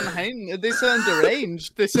sounds unhinged. They sound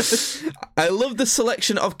deranged. I love the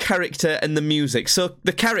selection of character and the music. So,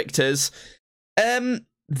 the characters...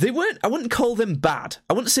 They weren't. I wouldn't call them bad.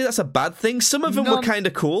 I wouldn't say that's a bad thing. Some of them were kind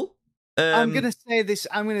of cool. I'm gonna say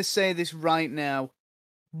this right now.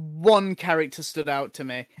 One character stood out to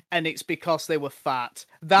me, and it's because they were fat.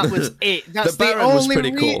 That was it. That's the Baron was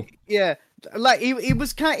pretty cool. Yeah, like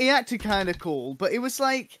he acted kind of cool, but it was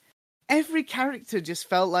like every character just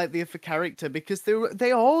felt like the other character because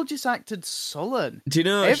they all just acted sullen. Do you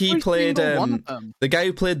know he played the guy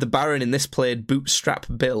who played the Baron in this played Bootstrap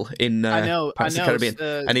Bill in Pirates of the Caribbean,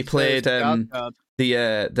 and he played the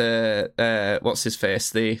what's his face,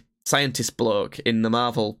 the scientist bloke in the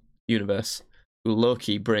Marvel universe who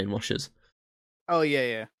Loki brainwashes. Oh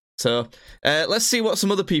yeah. So, let's see what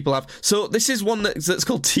some other people have. So, this is one that's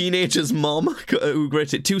called Teenager's Mom, who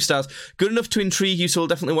rated 2 stars. Good enough to intrigue you, so we'll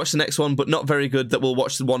definitely watch the next one, but not very good that we'll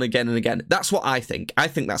watch the one again and again. That's what I think. I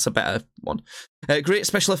think that's a better one. Great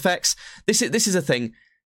special effects. This is a thing.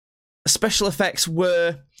 Special effects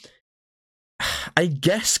were, I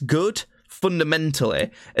guess, good,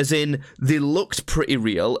 fundamentally, as in they looked pretty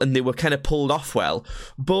real and they were kind of pulled off well,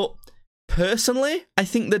 but... Personally, I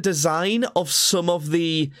think the design of some of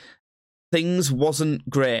the things wasn't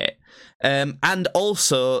great. And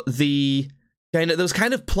also there was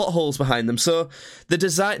kind of plot holes behind them. So the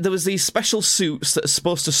design, there was these special suits that are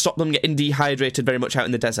supposed to stop them getting dehydrated very much out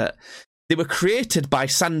in the desert. They were created by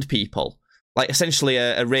sand people, like essentially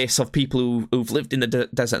a race of people who've lived in the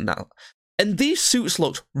desert now. And these suits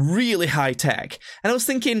looked really high tech. And I was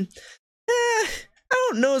thinking, I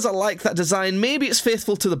don't know as I like that design. Maybe it's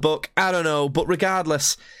faithful to the book. I don't know. But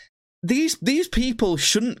regardless, these people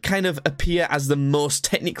shouldn't kind of appear as the most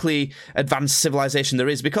technically advanced civilization there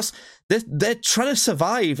is, because they're trying to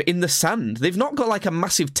survive in the sand. They've not got like a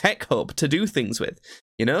massive tech hub to do things with,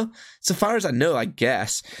 you know? So far as I know, I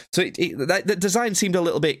guess. So the design seemed a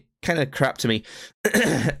little bit kind of crap to me.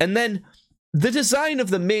 And then the design of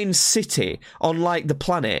the main city on like the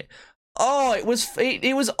planet. Oh, it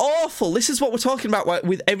was awful. This is what we're talking about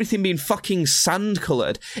with everything being fucking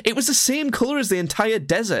sand-coloured. It was the same colour as the entire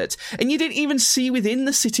desert, and you didn't even see within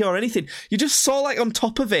the city or anything. You just saw, like, on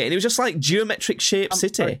top of it, and it was just, like, geometric-shaped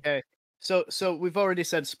city. Okay, so we've already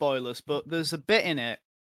said spoilers, but there's a bit in it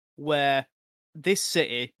where this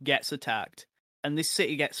city gets attacked, and this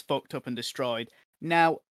city gets fucked up and destroyed.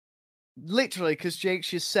 Now, literally, because Jake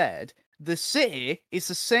just said, the city is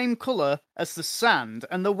the same colour as the sand,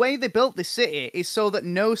 and the way they built this city is so that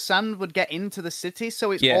no sand would get into the city,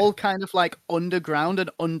 so it's all kind of like underground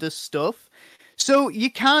and under stuff. So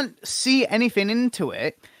you can't see anything into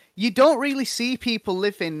it. You don't really see people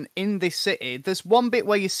living in this city. There's one bit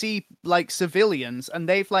where you see like civilians, and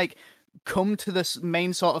they've like come to this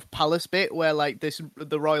main sort of palace bit where like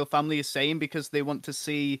the royal family is staying because they want to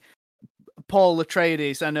see Paul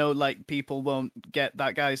Atreides. I know, like, people won't get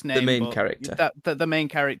that guy's name. The main character. The main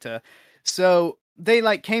character. So they,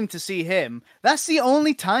 like, came to see him. That's the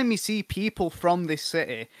only time you see people from this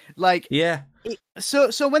city. Like, yeah.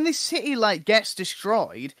 So when this city, like, gets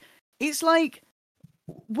destroyed, it's like,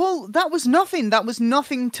 well, that was nothing. That was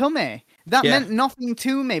nothing to me. That meant nothing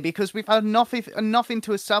to me because we've had nothing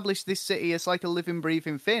to establish this city as like a living,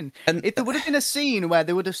 breathing thing. And if there would have been a scene where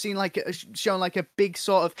they would have seen like shown like a big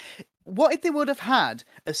sort of, what if they would have had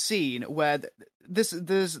a scene where there's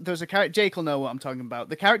a character, Jake will know what I'm talking about.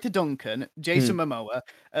 The character Duncan, Jason Momoa,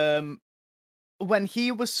 when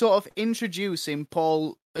he was sort of introducing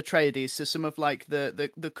Paul Atreides to some of like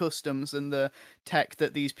the customs and the tech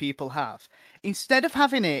that these people have, instead of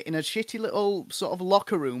having it in a shitty little sort of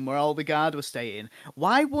locker room where all the guard were staying,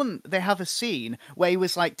 why wouldn't they have a scene where he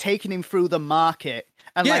was like taking him through the market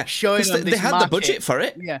and like showing them this they had market. the budget for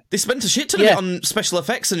it. Yeah, they spent a shit ton of it on special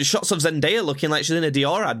effects and shots of Zendaya looking like she's in a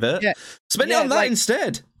Dior advert. Spend it on that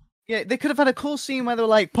instead. Yeah, they could have had a cool scene where they were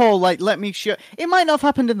like, Paul, like, let me show. It might not have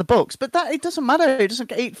happened in the books, but it doesn't matter. It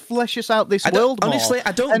fleshes out this world more. Honestly,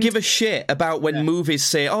 I don't give a shit about when movies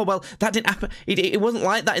say, oh, well, that didn't happen. It wasn't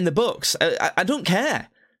like that in the books. I don't care.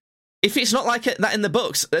 If it's not like that in the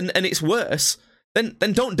books and it's worse, then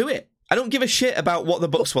don't do it. I don't give a shit about what the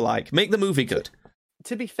books were like. Make the movie good.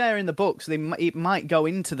 To be fair, in the books, it might go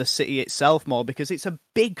into the city itself more because it's a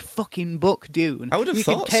big fucking book, Dune. I would have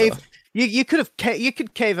thought so. You could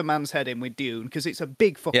cave a man's head in with Dune because it's a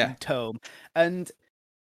big fucking tome, and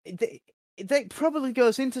they probably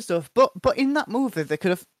goes into stuff. But in that movie, they could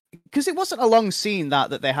have, because it wasn't a long scene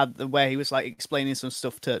that they had where he was like explaining some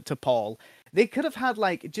stuff to Paul. They could have had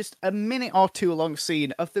like just a minute or two long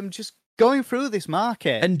scene of them just going through this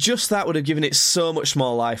market, and just that would have given it so much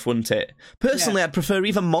more life, wouldn't it? Personally, I'd prefer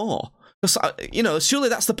even more. Because, surely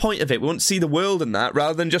that's the point of it. We want to see the world and that,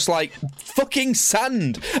 rather than just like fucking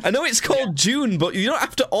sand. I know it's called Dune, but you don't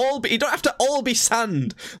have to all be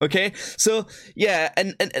sand. Okay, so yeah,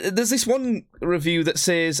 and there's this one review that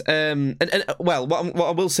says, well, what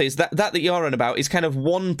I will say is that you're on about is kind of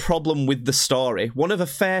one problem with the story. One of a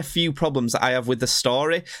fair few problems that I have with the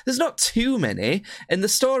story. There's not too many, and the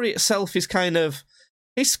story itself is kind of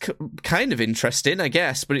interesting, I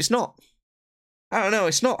guess, but it's not. I don't know,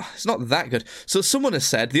 it's not that good. So someone has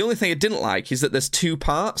said, the only thing I didn't like is that there's two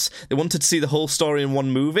parts. They wanted to see the whole story in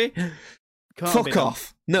one movie. Fuck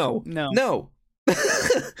off. No. It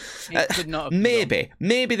could not have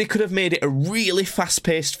maybe they could have made it a really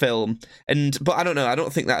fast-paced film, but I don't know, I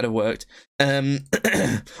don't think that'd have worked.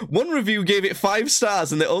 One review gave it 5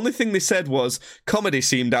 stars, and the only thing they said was, comedy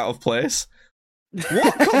seemed out of place.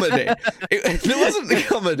 What comedy? There wasn't a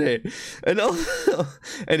comedy. And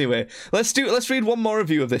anyway, let's read one more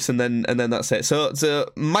review of this, and then that's it. So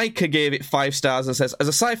Micah gave it 5 stars and says, as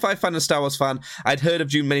a sci-fi fan and Star Wars fan, I'd heard of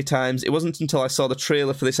Dune many times. It wasn't until I saw the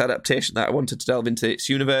trailer for this adaptation that I wanted to delve into its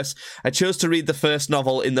universe. I chose to read the first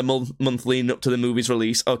novel in the month leading up to the movie's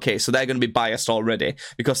release. Okay, so they're going to be biased already,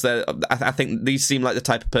 because I think these seem like the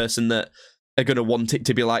type of person that are going to want it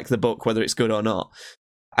to be like the book, whether it's good or not.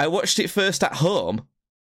 I watched it first at home,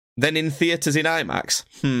 then in theaters in IMAX.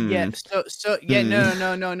 No.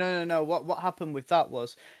 What happened with that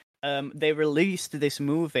was, they released this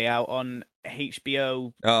movie out on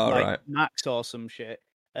HBO, Max or some shit,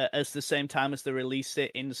 as the same time as they released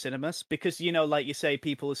it in cinemas, because like you say,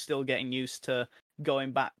 people are still getting used to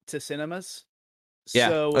going back to cinemas. Yeah,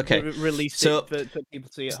 So okay. released So- it for people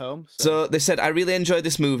to see at home. So they said, I really enjoyed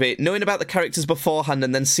this movie. Knowing about the characters beforehand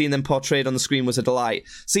and then seeing them portrayed on the screen was a delight.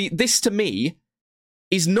 See, this to me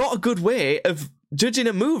is not a good way of judging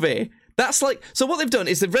a movie. That's like, so what they've done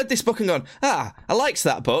is they've read this book and gone, I liked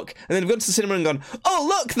that book. And then they've gone to the cinema and gone, oh,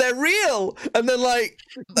 look, they're real. And then like,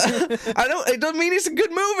 it doesn't mean it's a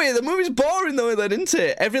good movie. The movie's boring though, isn't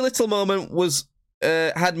it? Every little moment was,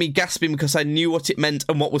 had me gasping because I knew what it meant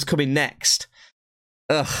and what was coming next.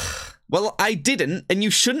 Ugh. Well, I didn't, and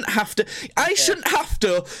you shouldn't have to. I shouldn't have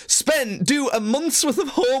to do a month's worth of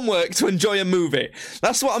homework to enjoy a movie.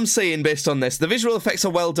 That's what I'm saying based on this. The visual effects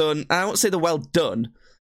are well done. I won't say they're well done.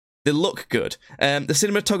 They look good. The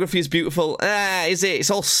cinematography is beautiful. Is it?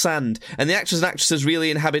 It's all sand. And the actors and actresses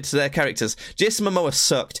really inhabited their characters. Jason Momoa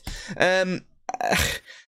sucked.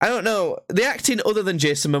 I don't know. The acting other than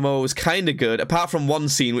Jason Momoa was kind of good, apart from one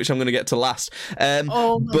scene, which I'm going to get to last.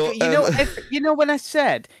 But you know when I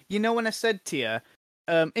said to you,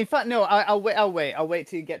 in fact, no, I'll wait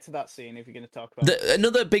till you get to that scene if you're going to talk about it.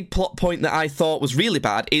 Another big plot point that I thought was really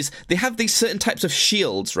bad is they have these certain types of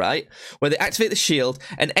shields, right? Where they activate the shield,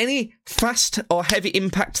 and any fast or heavy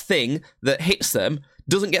impact thing that hits them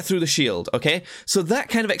doesn't get through the shield, okay? So that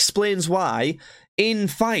kind of explains why in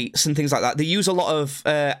fights and things like that, they use a lot of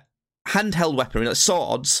handheld weaponry, like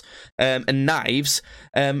swords and knives,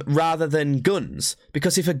 rather than guns.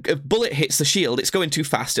 Because if a bullet hits the shield, it's going too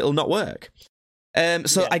fast, it'll not work.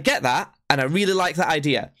 I get that, and I really like that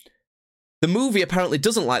idea. The movie apparently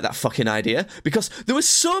doesn't like that fucking idea, because there were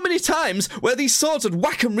so many times where these swords would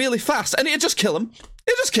whack them really fast, and it'd just kill them.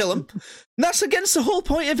 And that's against the whole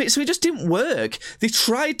point of it, so it just didn't work. They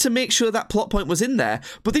tried to make sure that plot point was in there,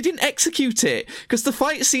 but they didn't execute it, because the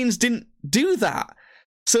fight scenes didn't do that.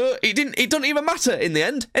 So it doesn't even matter in the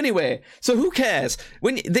end. Anyway, so who cares?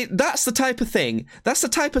 That's the type of thing, that's the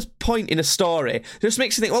type of point in a story that just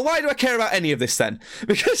makes you think, well, why do I care about any of this then?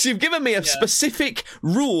 Because you've given me a specific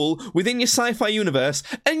rule within your sci-fi universe,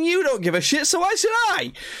 and you don't give a shit, so why should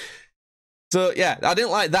I? So yeah, I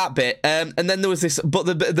didn't like that bit. And then there was this, but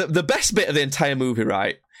the best bit of the entire movie,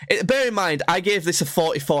 right? Bear in mind, I gave this a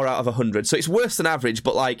 44 out of 100, so it's worse than average,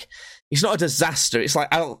 but like, it's not a disaster. It's like,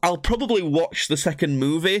 I'll probably watch the second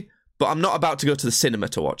movie, but I'm not about to go to the cinema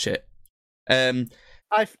to watch it.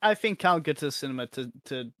 I think I'll go to the cinema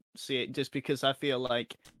to see it, just because I feel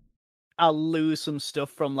like I'll lose some stuff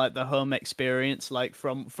from like the home experience, like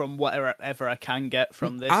from whatever I can get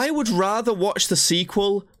from this. I would rather watch the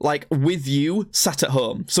sequel like with you sat at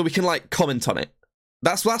home, so we can like comment on it.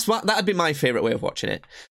 That'd be my favorite way of watching it,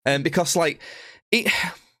 because like it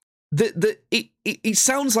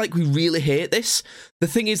sounds like we really hate this. The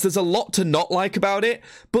thing is, there's a lot to not like about it,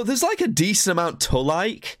 but there's like a decent amount to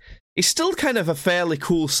like. It's still kind of a fairly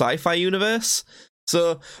cool sci-fi universe.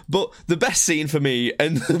 So, but the best scene for me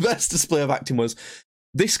and the best display of acting was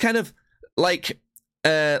this kind of like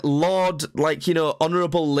lord, like, you know,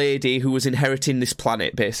 honourable lady who was inheriting this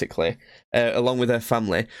planet, basically, along with her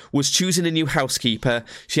family, was choosing a new housekeeper.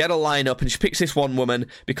 She had a lineup, and she picks this one woman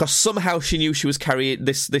because somehow she knew she was carrying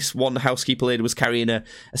this one housekeeper lady was carrying a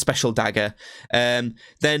special dagger.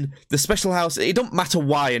 Then the special house, it don't matter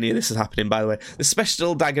why any of this is happening, by the way. The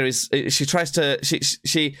special dagger is,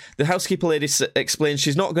 the housekeeper lady explains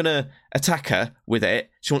she's not going to attack her with it.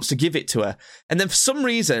 She wants to give it to her. And then for some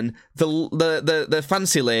reason, the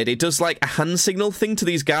fancy lady does like a hand signal thing to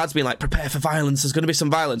these guards, being like, prepare for violence, there's going to be some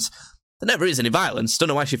violence. There never is any violence. Don't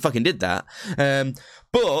know why she fucking did that.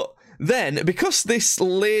 But then, because this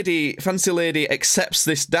fancy lady accepts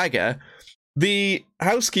this dagger, the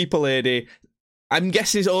housekeeper lady, I'm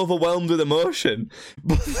guessing, is overwhelmed with emotion.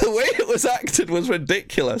 But the way it was acted was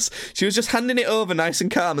ridiculous. She was just handing it over nice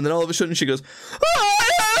and calm, and then all of a sudden she goes,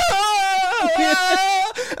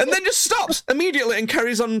 and then just stops immediately and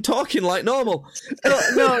carries on talking like normal.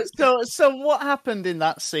 So what happened in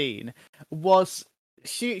that scene was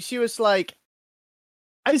she was like,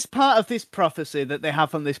 as part of this prophecy that they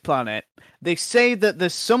have on this planet, they say that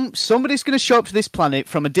there's somebody's going to show up to this planet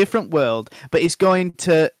from a different world, but is going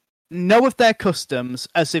to know of their customs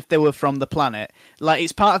as if they were from the planet. Like,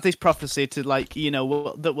 it's part of this prophecy to, like, you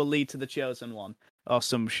know, that will lead to the chosen one or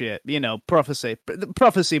some shit, you know, prophecy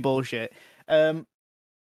bullshit.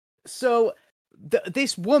 So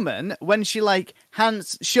this woman, when she like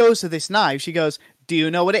shows her this knife, she goes, do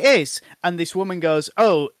you know what it is? And this woman goes,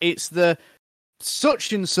 oh, it's the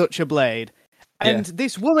such and such a blade. And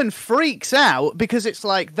this woman freaks out because it's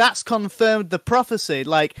like, that's confirmed the prophecy.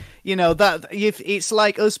 Like, you know, that if it's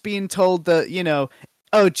like us being told that, you know,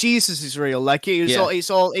 oh, Jesus is real. Like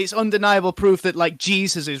it's undeniable proof that like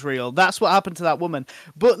Jesus is real. That's what happened to that woman.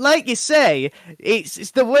 But like you say,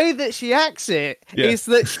 it's the way that she acts it is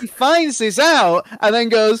that she finds this out and then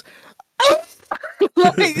goes, oh!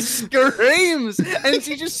 Like screams, and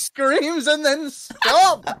she just screams and then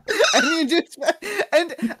stop, and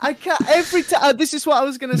I can't. Every time, this is what I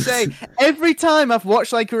was gonna say. Every time I've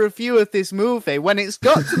watched like a review of this movie, when it's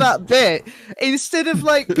got to that bit, instead of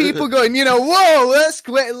like people going, whoa, that's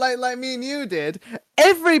quit, like me and you did,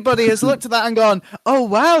 everybody has looked at that and gone, oh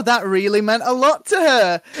wow, that really meant a lot to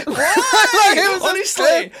her. Why?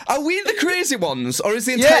 Honestly, are we the crazy ones, or is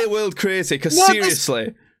the entire world crazy? Because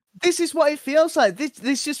seriously. This is what it feels like.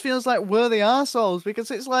 This just feels like we're the arseholes,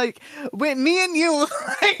 because it's like me and you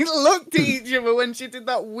like, looked at each other when she did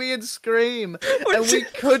that weird scream, and we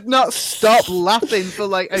could not stop laughing for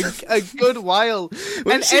like a good while.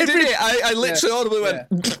 When she did it, I literally audibly went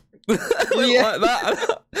like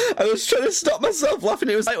that. I was trying to stop myself laughing.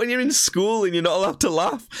 It was like when you're in school and you're not allowed to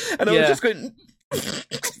laugh, and I was just going.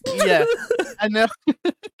 Yeah, I know,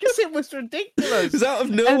 because it was ridiculous. It was out of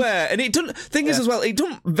nowhere, and it doesn't. Thing is, as well, it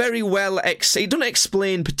doesn't very well. It doesn't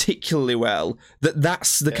explain particularly well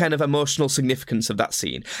that's the kind of emotional significance of that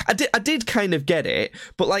scene. I did kind of get it,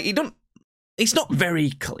 but like it's not very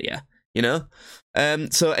clear,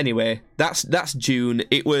 So anyway, that's June.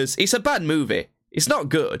 It's a bad movie. It's not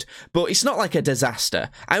good, but it's not like a disaster.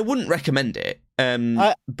 I wouldn't recommend it.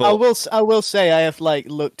 I will say I have like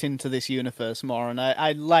looked into this universe more, and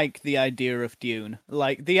I like the idea of Dune.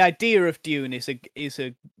 Like the idea of Dune is a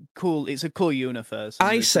cool universe.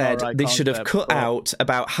 I said they should have cut out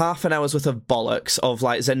about half an hour's worth of bollocks of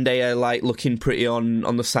like Zendaya like looking pretty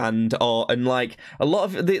on the sand, and like a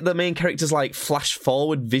lot of the main characters like flash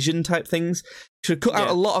forward vision type things. Should have cut out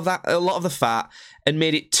a lot of the fat, and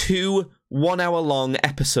made it 2 1-hour-long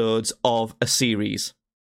episodes of a series,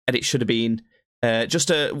 and it should have been just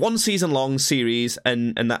a 1 season long series,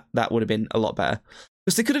 and that would have been a lot better,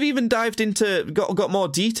 because they could have even dived into got more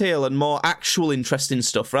detail and more actual interesting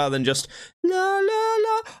stuff rather than just la la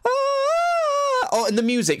la. Oh, and the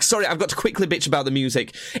music. Sorry, I've got to quickly bitch about the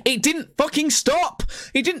music. It didn't fucking stop.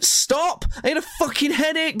 It didn't stop. I had a fucking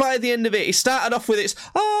headache by the end of it. It started off with its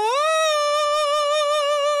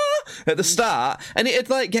at the start, and it'd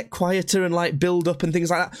like get quieter and like build up and things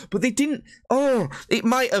like that, but they didn't. It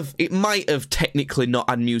might have technically not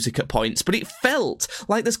had music at points, but it felt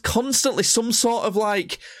like there's constantly some sort of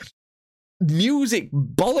like music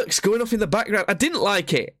bollocks going off in the background. I didn't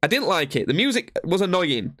like it. The music was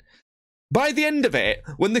annoying. By the end of it,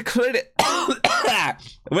 when the credit well,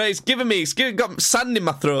 it's got sand in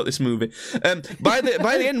my throat, this movie. By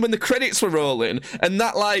the end, when the credits were rolling and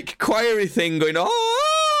that like choiry thing going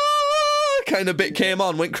kind of bit came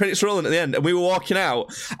on, went credits rolling at the end, and we were walking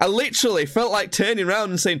out, I literally felt like turning around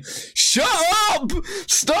and saying, "Shut up!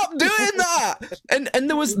 Stop doing that!" And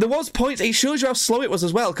there was points. It shows you how slow it was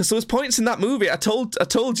as well, because there was points in that movie. I told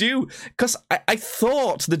you, because I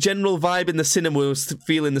thought the general vibe in the cinema was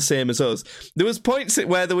feeling the same as us. There was points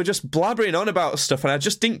where they were just blabbering on about stuff, and I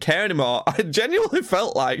just didn't care anymore. I genuinely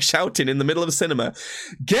felt like shouting in the middle of the cinema,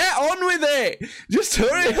 "Get on with it! Just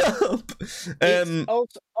hurry up!"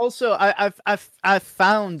 Also, I've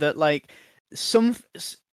found that like something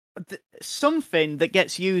that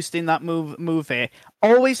gets used in that movie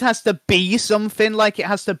always has to be something. Like it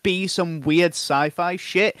has to be some weird sci-fi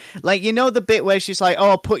shit. Like, the bit where she's like,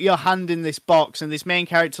 "Oh, put your hand in this box," and this main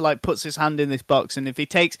character like puts his hand in this box, and if he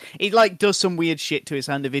like does some weird shit to his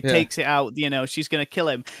hand. If he takes it out, she's gonna kill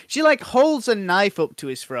him. She like holds a knife up to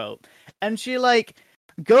his throat, and she like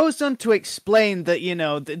goes on to explain that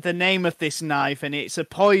the name of this knife, and it's a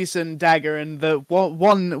poison dagger, and the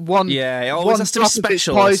one it always has to be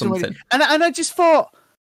special or something. And I just thought,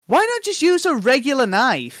 why not just use a regular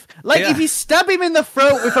knife? Like, if you stab him in the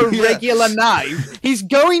throat with a regular knife, he's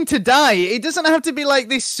going to die. It doesn't have to be like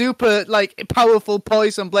this super, like, powerful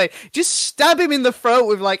poison blade. Just stab him in the throat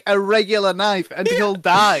with, like, a regular knife, and he'll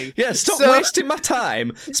die. Yeah, stop wasting my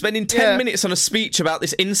time spending 10 minutes on a speech about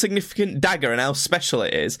this insignificant dagger and how special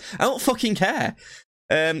it is. I don't fucking care.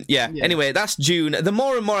 Anyway, that's June. The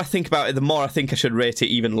more and more I think about it, the more I think I should rate it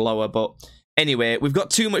even lower, but... Anyway, we've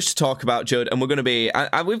got too much to talk about, Judd, and we're going to be...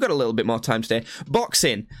 we've got a little bit more time today.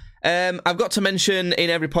 Boxing. I've got to mention in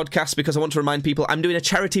every podcast, because I want to remind people, I'm doing a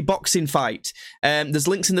charity boxing fight. There's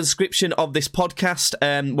links in the description of this podcast,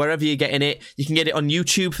 wherever you're getting it. You can get it on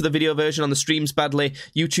YouTube for the video version on the Streams Badly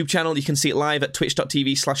YouTube channel. You can see it live at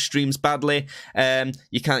twitch.tv/streamsbadly.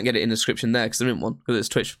 You can't get it in the description there, because there isn't one, because it's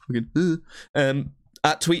Twitch.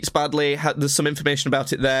 At Tweets Badly, there's some information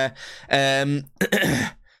about it there.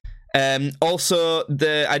 Also,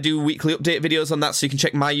 I do weekly update videos on that, so you can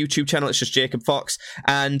check my YouTube channel. It's just Jacob Fox,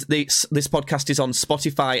 and this podcast is on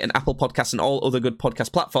Spotify and Apple Podcasts and all other good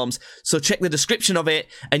podcast platforms. So check the description of it,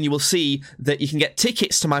 and you will see that you can get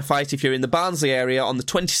tickets to my fight if you're in the Barnsley area on the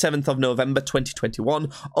 27th of November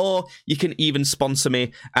 2021, or you can even sponsor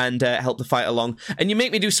me and help the fight along. And you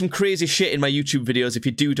make me do some crazy shit in my YouTube videos if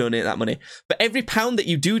you do donate that money. But every pound that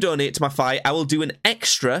you do donate to my fight, I will do an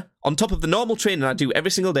extra, on top of the normal training I do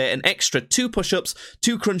every single day, an extra 2 push-ups,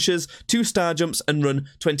 2 crunches, 2 star jumps, and run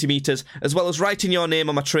 20 metres, as well as writing your name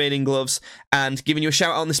on my training gloves and giving you a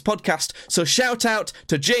shout out on this podcast. So shout out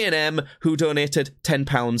to J&M, who donated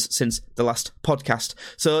 £10 since the last podcast.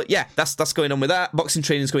 So yeah, that's going on with that. Boxing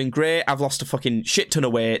training's going great. I've lost a fucking shit ton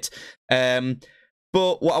of weight.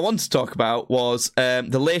 But what I wanted to talk about was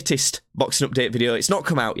the latest boxing update video. It's not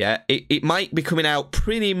come out yet. It might be coming out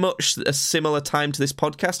pretty much a similar time to this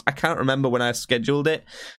podcast. I can't remember when I scheduled it.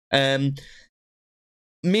 Me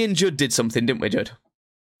and Judd did something, didn't we, Judd?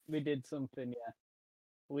 We did something, yeah.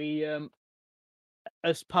 We,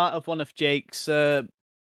 as part of one of Jake's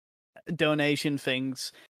donation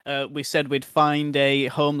things, we said we'd find a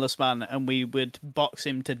homeless man and we would box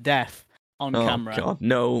him to death on camera. Oh, God.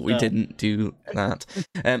 No, we didn't do that.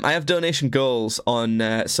 I have donation goals on,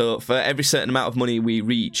 so for every certain amount of money we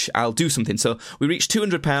reach, I'll do something. So we reached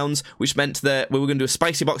 £200, which meant that we were going to do a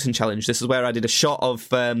spicy boxing challenge. This is where I did a shot of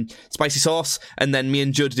spicy sauce, and then me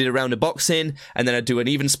and Judd did a round of boxing, and then I'd do an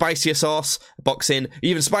even spicier sauce, boxing,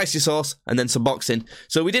 even spicier sauce, and then some boxing.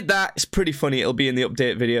 So we did that. It's pretty funny. It'll be in the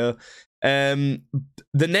update video.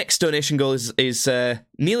 The next donation goal is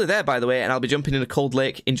nearly there, by the way, and I'll be jumping in a cold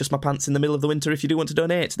lake in just my pants in the middle of the winter if you do want to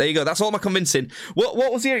donate. There you go. That's all my convincing. What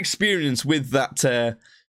was your experience with that,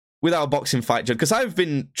 with our boxing fight, Judd? Because I've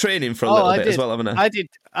been training for a little bit as well, haven't I?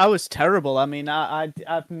 I was terrible. I mean,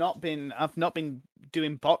 I've not been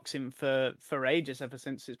doing boxing for ages, ever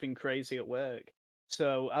since it's been crazy at work.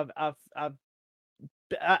 So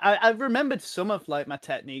I remembered some of like my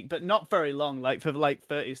technique, but not very long, like for like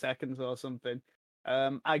 30 seconds or something.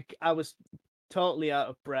 I was totally out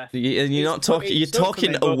of breath. You're not talking. You're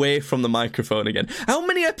talking away from the microphone again. How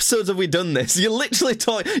many episodes have we done this? You're literally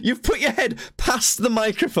talking. You've put your head past the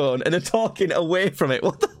microphone and are talking away from it.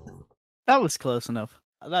 What the? That was close enough.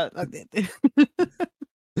 But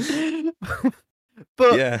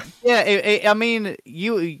yeah. I mean,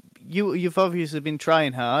 you've obviously been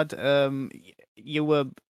trying hard. You were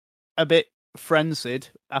a bit frenzied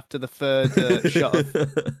after the third shot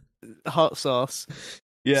of hot sauce.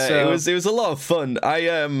 Yeah, so... it was a lot of fun.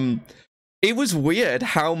 It was weird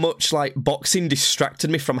how much like boxing distracted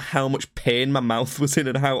me from how much pain my mouth was in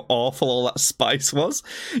and how awful all that spice was.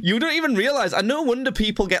 You don't even realise. And no wonder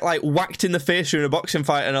people get like whacked in the face during a boxing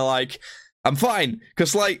fight and are like, "I'm fine,"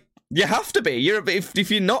 because like. You have to be.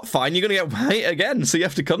 If you're not fine, you're gonna get white again. So you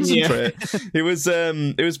have to concentrate. Yeah. It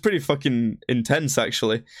was pretty fucking intense,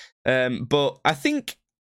 actually. But I think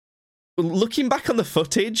looking back on the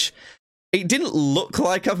footage, it didn't look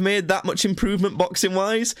like I've made that much improvement boxing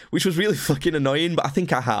wise, which was really fucking annoying. But I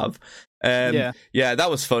think I have. Yeah, that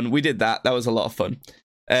was fun. We did that. That was a lot of fun.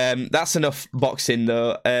 That's enough boxing,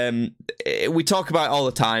 though. We talk about it all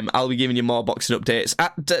the time. I'll be giving you more boxing updates.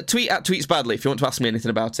 Tweet at Tweets Badly if you want to ask me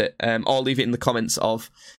anything about it, or leave it in the comments of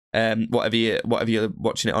whatever you're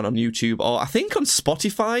watching it on YouTube, or I think on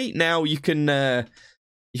Spotify now you can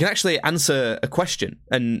actually answer a question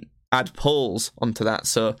and add polls onto that.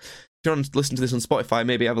 So if you want to listen to this on Spotify,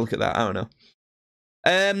 maybe have a look at that. I don't know.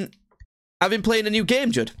 I've been playing a new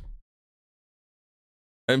game, Judd.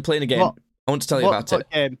 I've been playing a game. What? I want to tell you about it.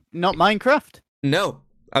 Game? Not Minecraft? No,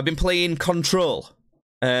 I've been playing Control.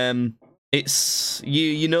 It's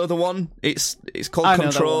you know the one. It's called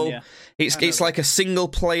Control. One, yeah. It's like a single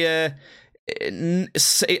player.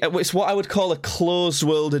 It's what I would call a closed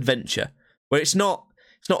world adventure, where it's not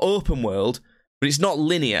open world, but it's not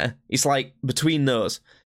linear. It's like between those.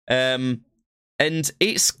 And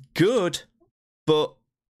it's good, but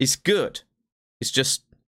it's good. It's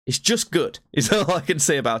just good. Is all I can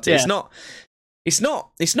say about it. Yeah. It's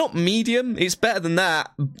not medium. It's better than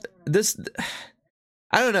that.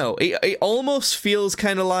 I don't know. It almost feels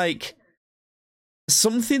kind of like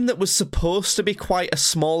something that was supposed to be quite a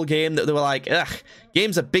small game that they were like, ugh,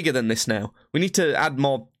 games are bigger than this now. We need to add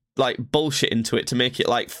more like bullshit into it to make it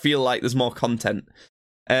like feel like there's more content.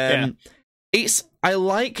 You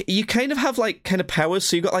kind of have like kind of powers,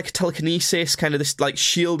 so you got like telekinesis, kind of this like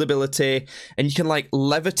shield ability, and you can like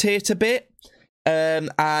levitate a bit.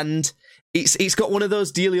 And it's got one of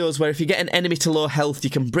those dealios where if you get an enemy to low health, you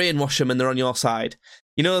can brainwash them and they're on your side.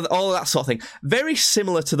 You know, all that sort of thing. Very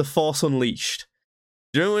similar to The Force Unleashed.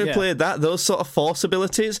 Do you remember when we Yeah. played that? Those sort of force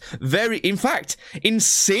abilities? In fact,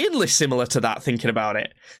 insanely similar to that, thinking about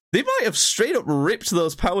it. They might have straight up ripped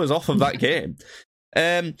those powers off of that game.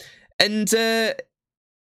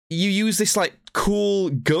 You use this, like, cool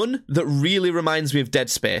gun that really reminds me of Dead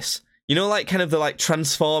Space. You know, like, kind of the, like,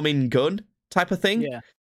 transforming gun type of thing? Yeah.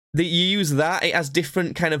 That you use that, it has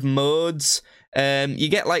different kind of modes. You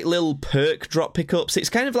get, like, little perk drop pickups. It's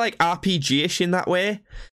kind of, like, RPG-ish in that way.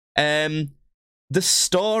 The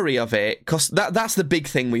story of it, because that's the big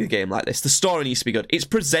thing with a game like this. The story needs to be good. It's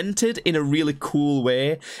presented in a really cool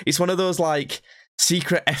way. It's one of those, like,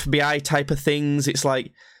 secret FBI type of things. It's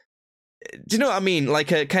like, do you know what I mean?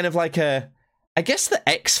 Like a kind of like I guess the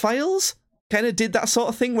X-Files kind of did that sort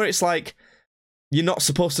of thing where it's like, you're not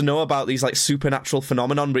supposed to know about these, like, supernatural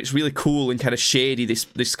phenomenon, but it's really cool and kind of shady,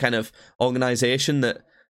 this kind of organization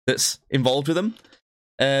that's involved with them.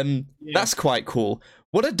 That's quite cool.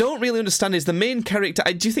 What I don't really understand is the main character.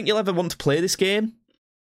 Do you think you'll ever want to play this game?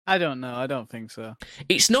 I don't know. I don't think so.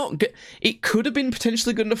 It's not good. It could have been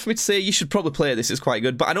potentially good enough for me to say you should probably play this. It's quite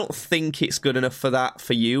good, but I don't think it's good enough for that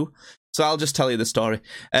for you. So I'll just tell you the story.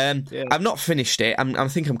 I've not finished it. I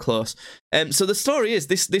think I'm close. So the story is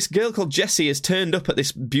this girl called Jessie has turned up at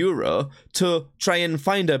this bureau to try and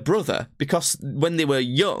find her brother because when they were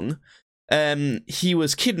young, he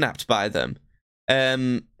was kidnapped by them.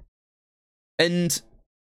 And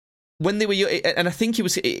when they were young, and I think he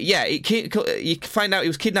was, you find out he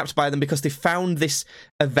was kidnapped by them because they found this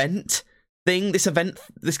event,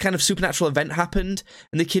 this kind of supernatural event happened,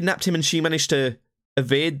 and they kidnapped him, and she managed to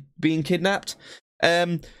evade being kidnapped.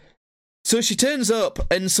 So she turns up,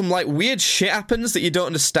 and some, like, weird shit happens that you don't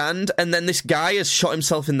understand, and then this guy has shot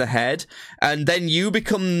himself in the head, and then you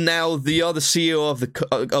become you're the CEO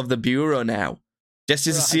of the bureau now.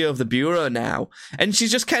 Jessie's the CEO of the bureau now, and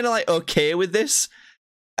she's just kind of, like, okay with this.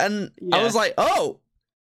 And I was like, oh,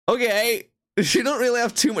 okay. She don't really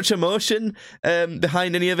have too much emotion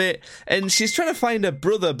behind any of it. And she's trying to find her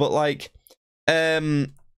brother, but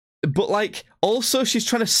also she's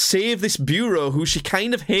trying to save this bureau who she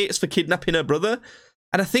kind of hates for kidnapping her brother.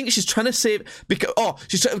 And I think she's trying to save because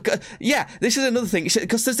this is another thing,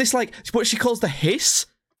 because there's this, like, what she calls the hiss.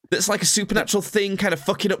 That's like a supernatural thing kind of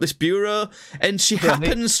fucking up this bureau, and she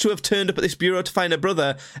happens to have turned up at this bureau to find her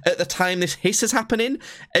brother at the time this hiss is happening,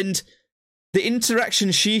 and the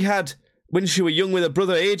interaction she had when she was young with her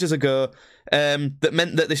brother ages ago, that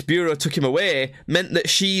meant that this bureau took him away, meant that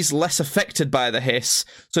she's less affected by the hiss,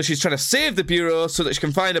 so she's trying to save the bureau so that she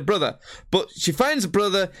can find her brother, but she finds a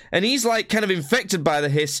brother, and he's, like, kind of infected by the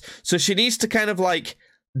hiss, so she needs to kind of, like,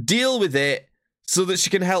 deal with it, so that she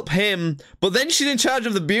can help him, but then she's in charge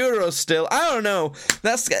of the bureau still. I don't know.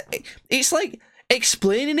 It's like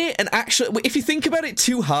explaining it, and actually, if you think about it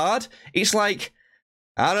too hard, it's like,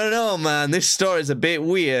 I don't know, man, this story's a bit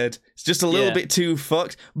weird. It's just a little bit too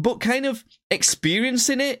fucked, but kind of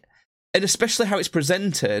experiencing it, and especially how it's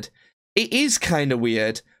presented, it is kind of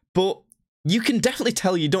weird, but you can definitely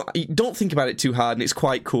tell you don't think about it too hard, and it's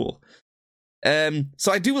quite cool.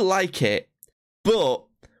 So I do like it, but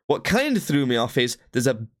what kind of threw me off is there's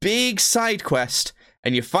a big side quest,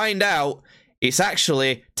 and you find out it's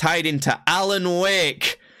actually tied into Alan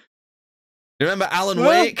Wake. Remember Alan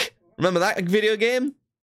Wake? Remember that video game?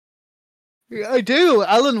 I do.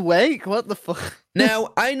 Alan Wake? What the fuck? Now,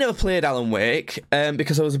 I never played Alan Wake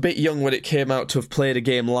because I was a bit young when it came out to have played a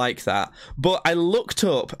game like that, but I looked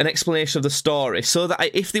up an explanation of the story so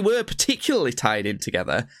that if they were particularly tied in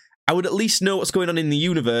together, I would at least know what's going on in the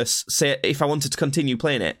universe, say, if I wanted to continue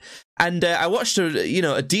playing it. And I watched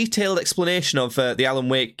a detailed explanation of the Alan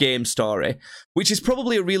Wake game story, which is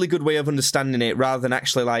probably a really good way of understanding it rather than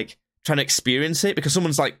actually, like, trying to experience it, because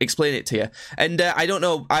someone's, like, explaining it to you. And I don't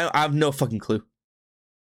know, I have no fucking clue.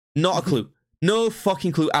 Not a clue. No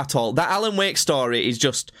fucking clue at all. That Alan Wake story is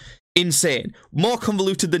just insane. More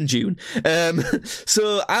convoluted than Dune.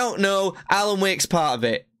 So, I don't know. Alan Wake's part of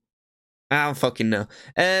it. I don't fucking know.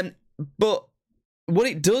 But what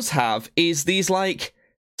it does have is these, like,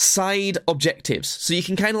 side objectives. So you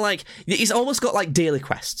can kind of, like, it's almost got, like, daily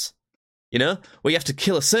quests, you know, where you have to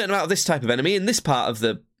kill a certain amount of this type of enemy in this part of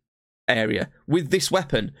the area with this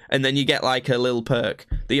weapon, and then you get, like, a little perk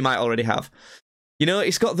that you might already have. You know,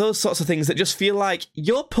 it's got those sorts of things that just feel like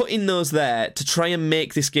you're putting those there to try and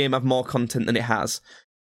make this game have more content than it has.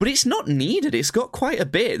 But it's not needed. It's got quite a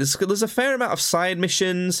bit. There's a fair amount of side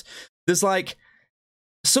missions. There's, like,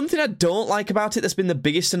 something I don't like about it that's been the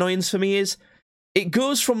biggest annoyance for me is it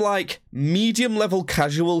goes from, like, medium-level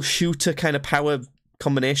casual shooter kind of power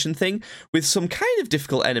combination thing with some kind of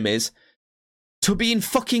difficult enemies to being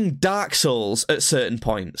fucking Dark Souls at certain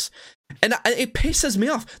points. And it pisses me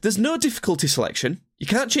off. There's no difficulty selection. You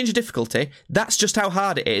can't change the difficulty. That's just how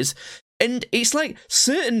hard it is. And it's like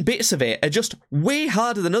certain bits of it are just way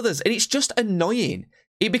harder than others, and it's just annoying.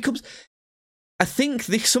 It becomes... I think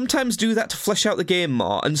they sometimes do that to flesh out the game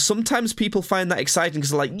more, and sometimes people find that exciting because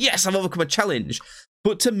they're like, yes, I've overcome a challenge.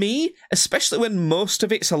 But to me, especially when most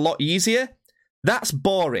of it's a lot easier, that's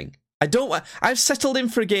boring. I've settled in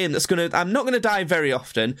for a game I'm not gonna die very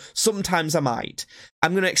often. Sometimes I might.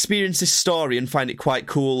 I'm gonna experience this story and find it quite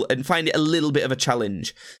cool and find it a little bit of a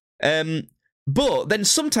challenge. But then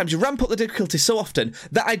sometimes you ramp up the difficulty so often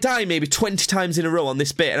that I die maybe 20 times in a row on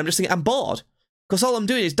this bit, and I'm just thinking, I'm bored. Because all I'm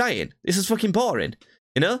doing is dying. This is fucking boring,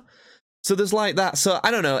 you know? So there's like that. So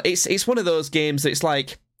I don't know. It's one of those games that it's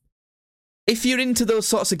like, if you're into those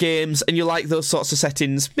sorts of games and you like those sorts of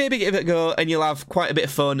settings, maybe give it a go and you'll have quite a bit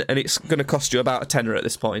of fun, and it's going to cost you about a tenner at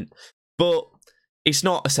this point. But it's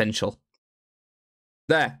not essential.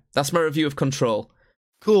 That's my review of Control.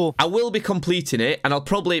 Cool. I will be completing it, and I'll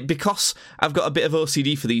probably, because I've got a bit of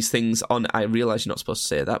OCD for these things I realise you're not supposed to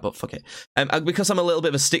say that, but fuck it. Because I'm a little bit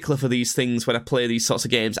of a stickler for these things when I play these sorts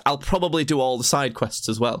of games, I'll probably do all the side quests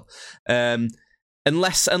as well.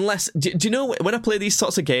 Unless, do you know, when I play these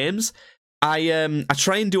sorts of games, I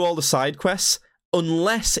try and do all the side quests,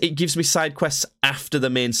 unless it gives me side quests after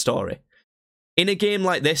the main story. In a game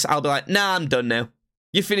like this, I'll be like, nah, I'm done now.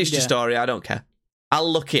 You finished your story, I don't care. I'll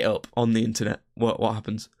look it up on the internet, what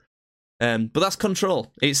happens. But that's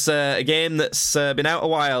Control. It's a game that's been out a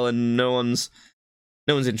while and no one's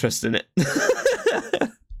interested in it.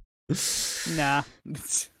 Nah.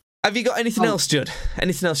 Have you got anything else, Judd?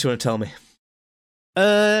 Anything else you want to tell me?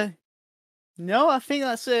 No, I think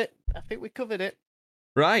that's it. I think we covered it.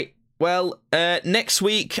 Right. Well, next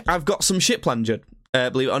week I've got some shit planned, Judd.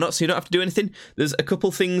 Believe it or not, so you don't have to do anything. There's a couple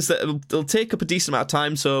things that'll take up a decent amount of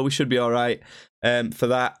time, so we should be all right for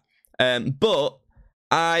that. But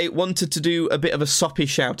I wanted to do a bit of a soppy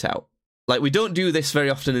shout-out. Like, we don't do this very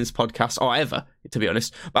often in this podcast, or ever, to be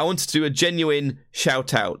honest, but I wanted to do a genuine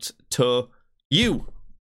shout-out to you.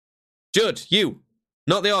 Judd, you.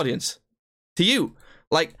 Not the audience. To you.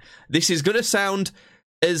 Like, this is going to sound...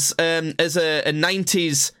 As a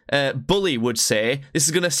 90s bully would say, this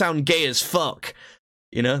is going to sound gay as fuck.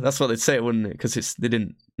 You know, that's what they'd say, wouldn't it? Because they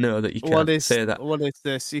didn't know that you can't say that. What is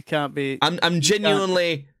this? You can't be... I'm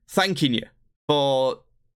genuinely thanking you for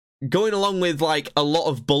going along with, like, a lot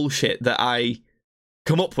of bullshit that I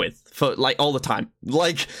come up with for, like, all the time.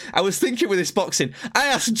 Like, I was thinking with this boxing, I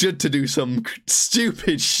asked Judd to do some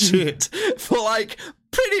stupid shit for, like,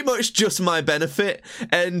 pretty much just my benefit,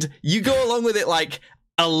 and you go along with it, like...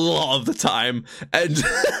 a lot of the time, and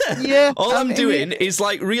all I'm doing is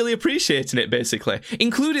like really appreciating it, basically,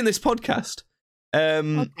 including this podcast.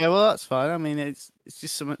 Okay, well that's fine. I mean, it's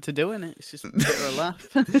just something to do in it. It's just a bit of a laugh.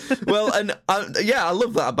 Well, and I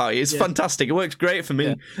love that about you. It's fantastic. It works great for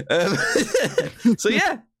me. Yeah. So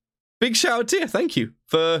yeah, big shout out to you. Thank you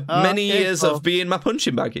for many years of being my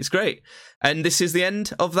punching bag. It's great, and this is the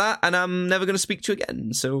end of that. And I'm never going to speak to you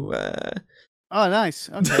again. So. Oh, nice.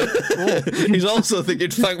 Okay, cool. He's also thinking,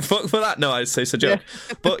 thank fuck for that. No, I'd say it's a joke.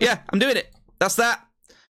 Yeah. But yeah, I'm doing it. That's that.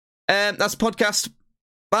 That's the podcast.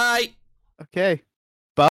 Bye. Okay.